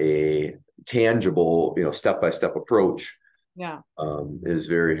a tangible, step-by-step approach, Yeah. is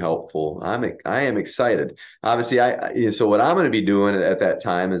very helpful. I am excited. Obviously, so what I'm going to be doing at that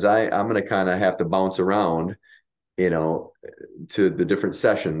time is I'm going to kind of have to bounce around, you know, to the different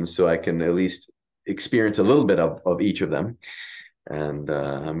sessions so I can at least experience a little bit of each of them. And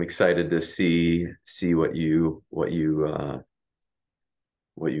I'm excited to see what you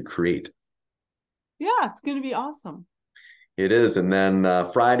create. Yeah, it's going to be awesome. It is. And then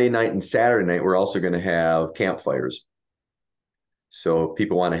Friday night and Saturday night, we're also going to have campfires. So if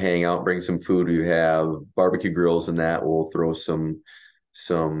people want to hang out, bring some food. We have barbecue grills and that. We'll throw some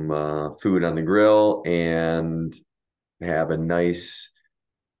food on the grill and have a nice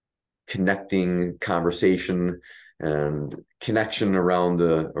connecting conversation and connection around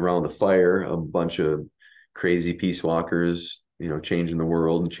the fire. A bunch of crazy peace walkers, changing the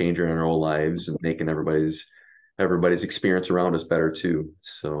world and changing our own lives and making everybody's experience around us better too.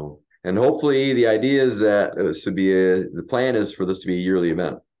 So, and hopefully the idea is that the plan is for this to be a yearly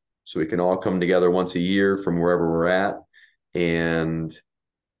event. So we can all come together once a year from wherever we're at and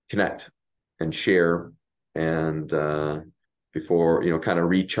connect and share and before, kind of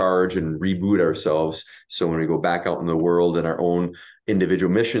recharge and reboot ourselves. So when we go back out in the world and our own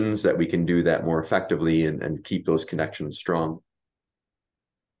individual missions, that we can do that more effectively and keep those connections strong.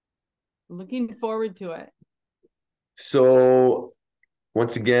 Looking forward to it. So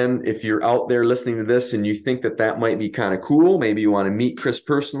once again, if you're out there listening to this and you think that might be kind of cool, maybe you want to meet Chris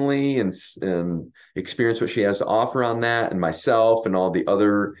personally and experience what she has to offer on that, and myself and all the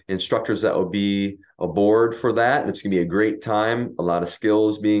other instructors that will be aboard for that. And it's going to be a great time. A lot of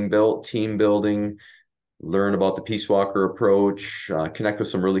skills being built, team building, learn about the Peace Walker approach, connect with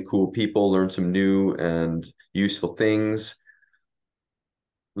some really cool people, learn some new and useful things,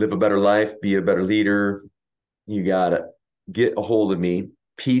 live a better life, be a better leader. You got to get a hold of me,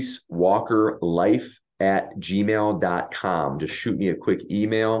 peacewalkerlife@gmail.com. Just shoot me a quick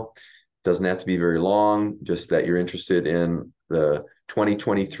email. Doesn't have to be very long, just that you're interested in the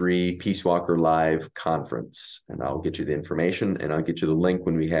 2023 Peace Walker Live Conference. And I'll get you the information and I'll get you the link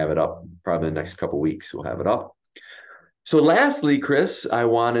when we have it up. Probably in the next couple of weeks, we'll have it up. So lastly, Chris, I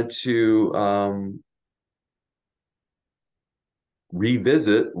wanted to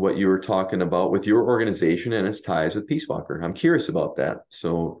revisit what you were talking about with your organization and its ties with Peace Walker. I'm curious about that.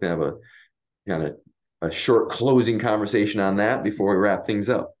 So we have a kind of a short closing conversation on that before we wrap things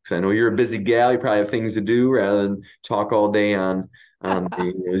up. Because I know you're a busy gal, you probably have things to do rather than talk all day on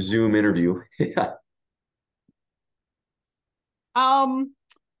a Zoom interview. Yeah.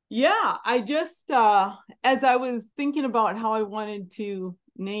 Yeah, I just as I was thinking about how I wanted to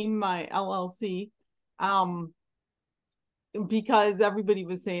name my LLC, um, because everybody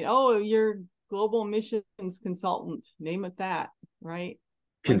was saying, "Oh, you're global missions consultant, name it that," right?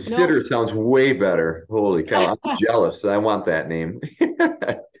 Like, no. Consider sounds way better. Holy cow, I'm jealous. I want that name.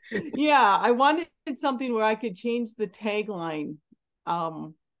 Yeah, I wanted something where I could change the tagline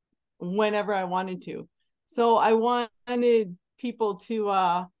um whenever I wanted to. So I wanted people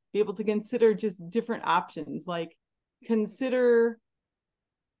to be able to consider just different options, like consider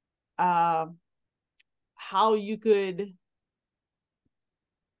uh how you could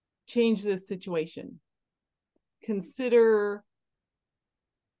change this situation. Consider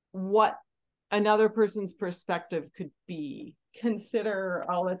what another person's perspective could be. Consider,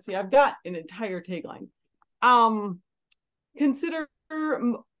 oh, let's see, I've got an entire tagline. Consider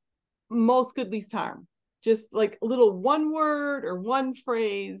most good least harm. Just like a little one word or one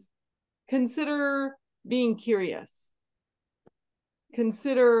phrase. Consider being curious.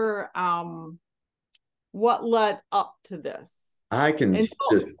 Consider what led up to this. I can And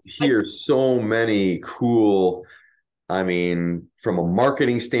so just hear so many cool, I mean, from a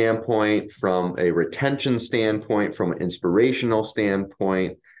marketing standpoint, from a retention standpoint, from an inspirational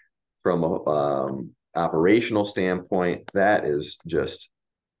standpoint, from a operational standpoint, that is just,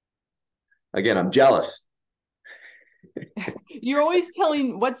 again, I'm jealous. you're always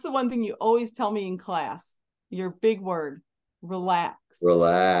telling, what's the one thing you always tell me in class? Your big word, relax.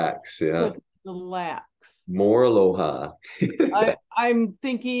 Relax, yeah. Just relax. More aloha. I'm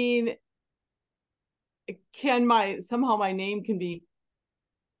thinking, can my somehow my name can be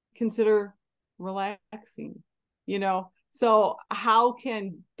consider relaxing, you know? So how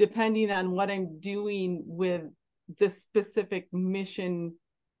can, depending on what I'm doing with this specific mission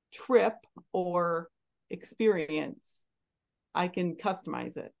trip or experience, I can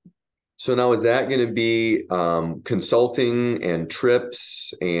customize it. So now is that going to be consulting and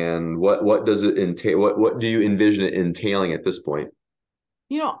trips and what does it entail? What do you envision it entailing at this point?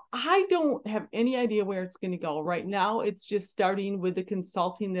 You know, I don't have any idea where it's going to go. Right now, it's just starting with the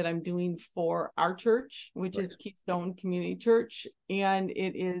consulting that I'm doing for our church, which is Keystone Community Church, and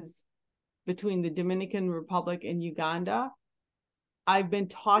it is between the Dominican Republic and Uganda. I've been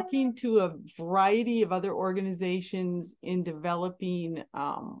talking to a variety of other organizations in developing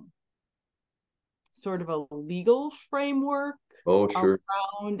sort of a legal framework Oh, sure.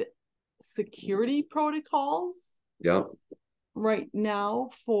 around security protocols Yeah. right now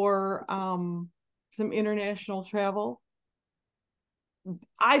for some international travel.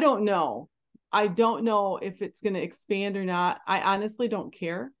 I don't know. I don't know if it's going to expand or not. I honestly don't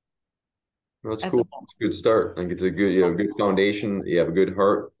care Well, that's at the cool. It's a good start. I think it's a good, you have a good foundation. You have a good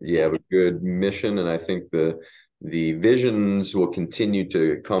heart. You have a good mission, and I think the visions will continue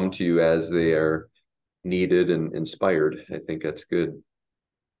to come to you as they are needed and inspired. I think that's good.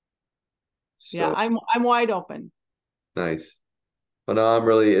 Yeah, So I'm wide open. nice. But no, I'm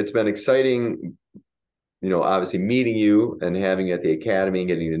really, it's been exciting, obviously meeting you and having you at the academy and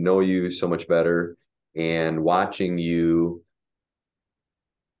getting to know you so much better and watching you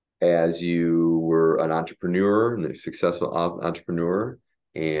as you were an entrepreneur and a successful entrepreneur.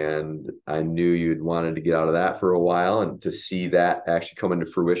 And I knew you'd wanted to get out of that for a while and to see that actually come into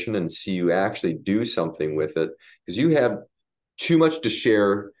fruition and see you actually do something with it because you have too much to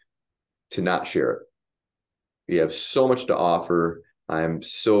share to not share it. You have so much to offer. I'm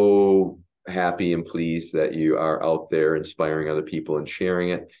so happy and pleased that you are out there inspiring other people and sharing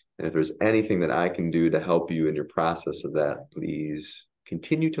it. And if there's anything that I can do to help you in your process of that, please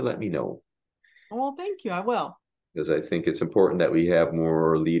continue to let me know. Well, thank you. I will. because I think it's important that we have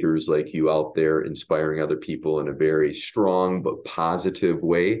more leaders like you out there inspiring other people in a very strong but positive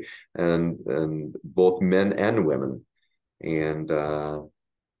way, and both men and women. And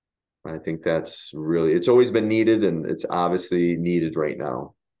I think that's really, it's always been needed, and it's obviously needed right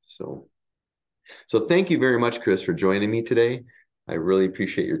now. So thank you very much, Chris, for joining me today. I really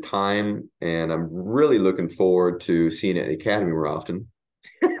appreciate your time, and I'm really looking forward to seeing you at the Academy more often.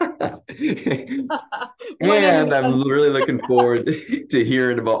 Whenever And the I'm sun's really looking forward to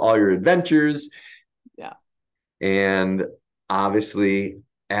hearing about all your adventures. yeah. And obviously,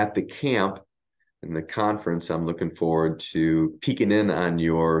 at the camp and the conference, I'm looking forward to peeking in on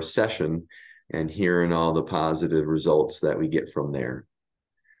your session and hearing all the positive results that we get from there.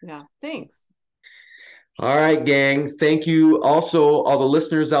 Yeah. Thanks. All right, gang. Thank you also, all the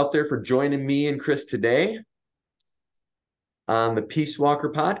listeners out there, for joining me and Chris today on the Peace Walker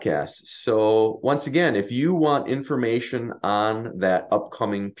podcast. So, once again, if you want information on that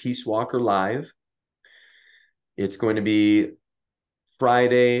upcoming Peace Walker Live, it's going to be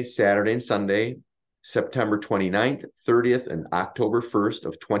Friday, Saturday, and Sunday, September 29th, 30th, and October 1st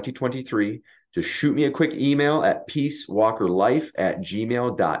of 2023. Just shoot me a quick email at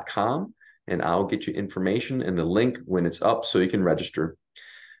peacewalkerlife@gmail.com, and I'll get you information and the link when it's up so you can register.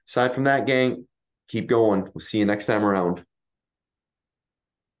 Aside from that, gang, keep going. We'll see you next time around.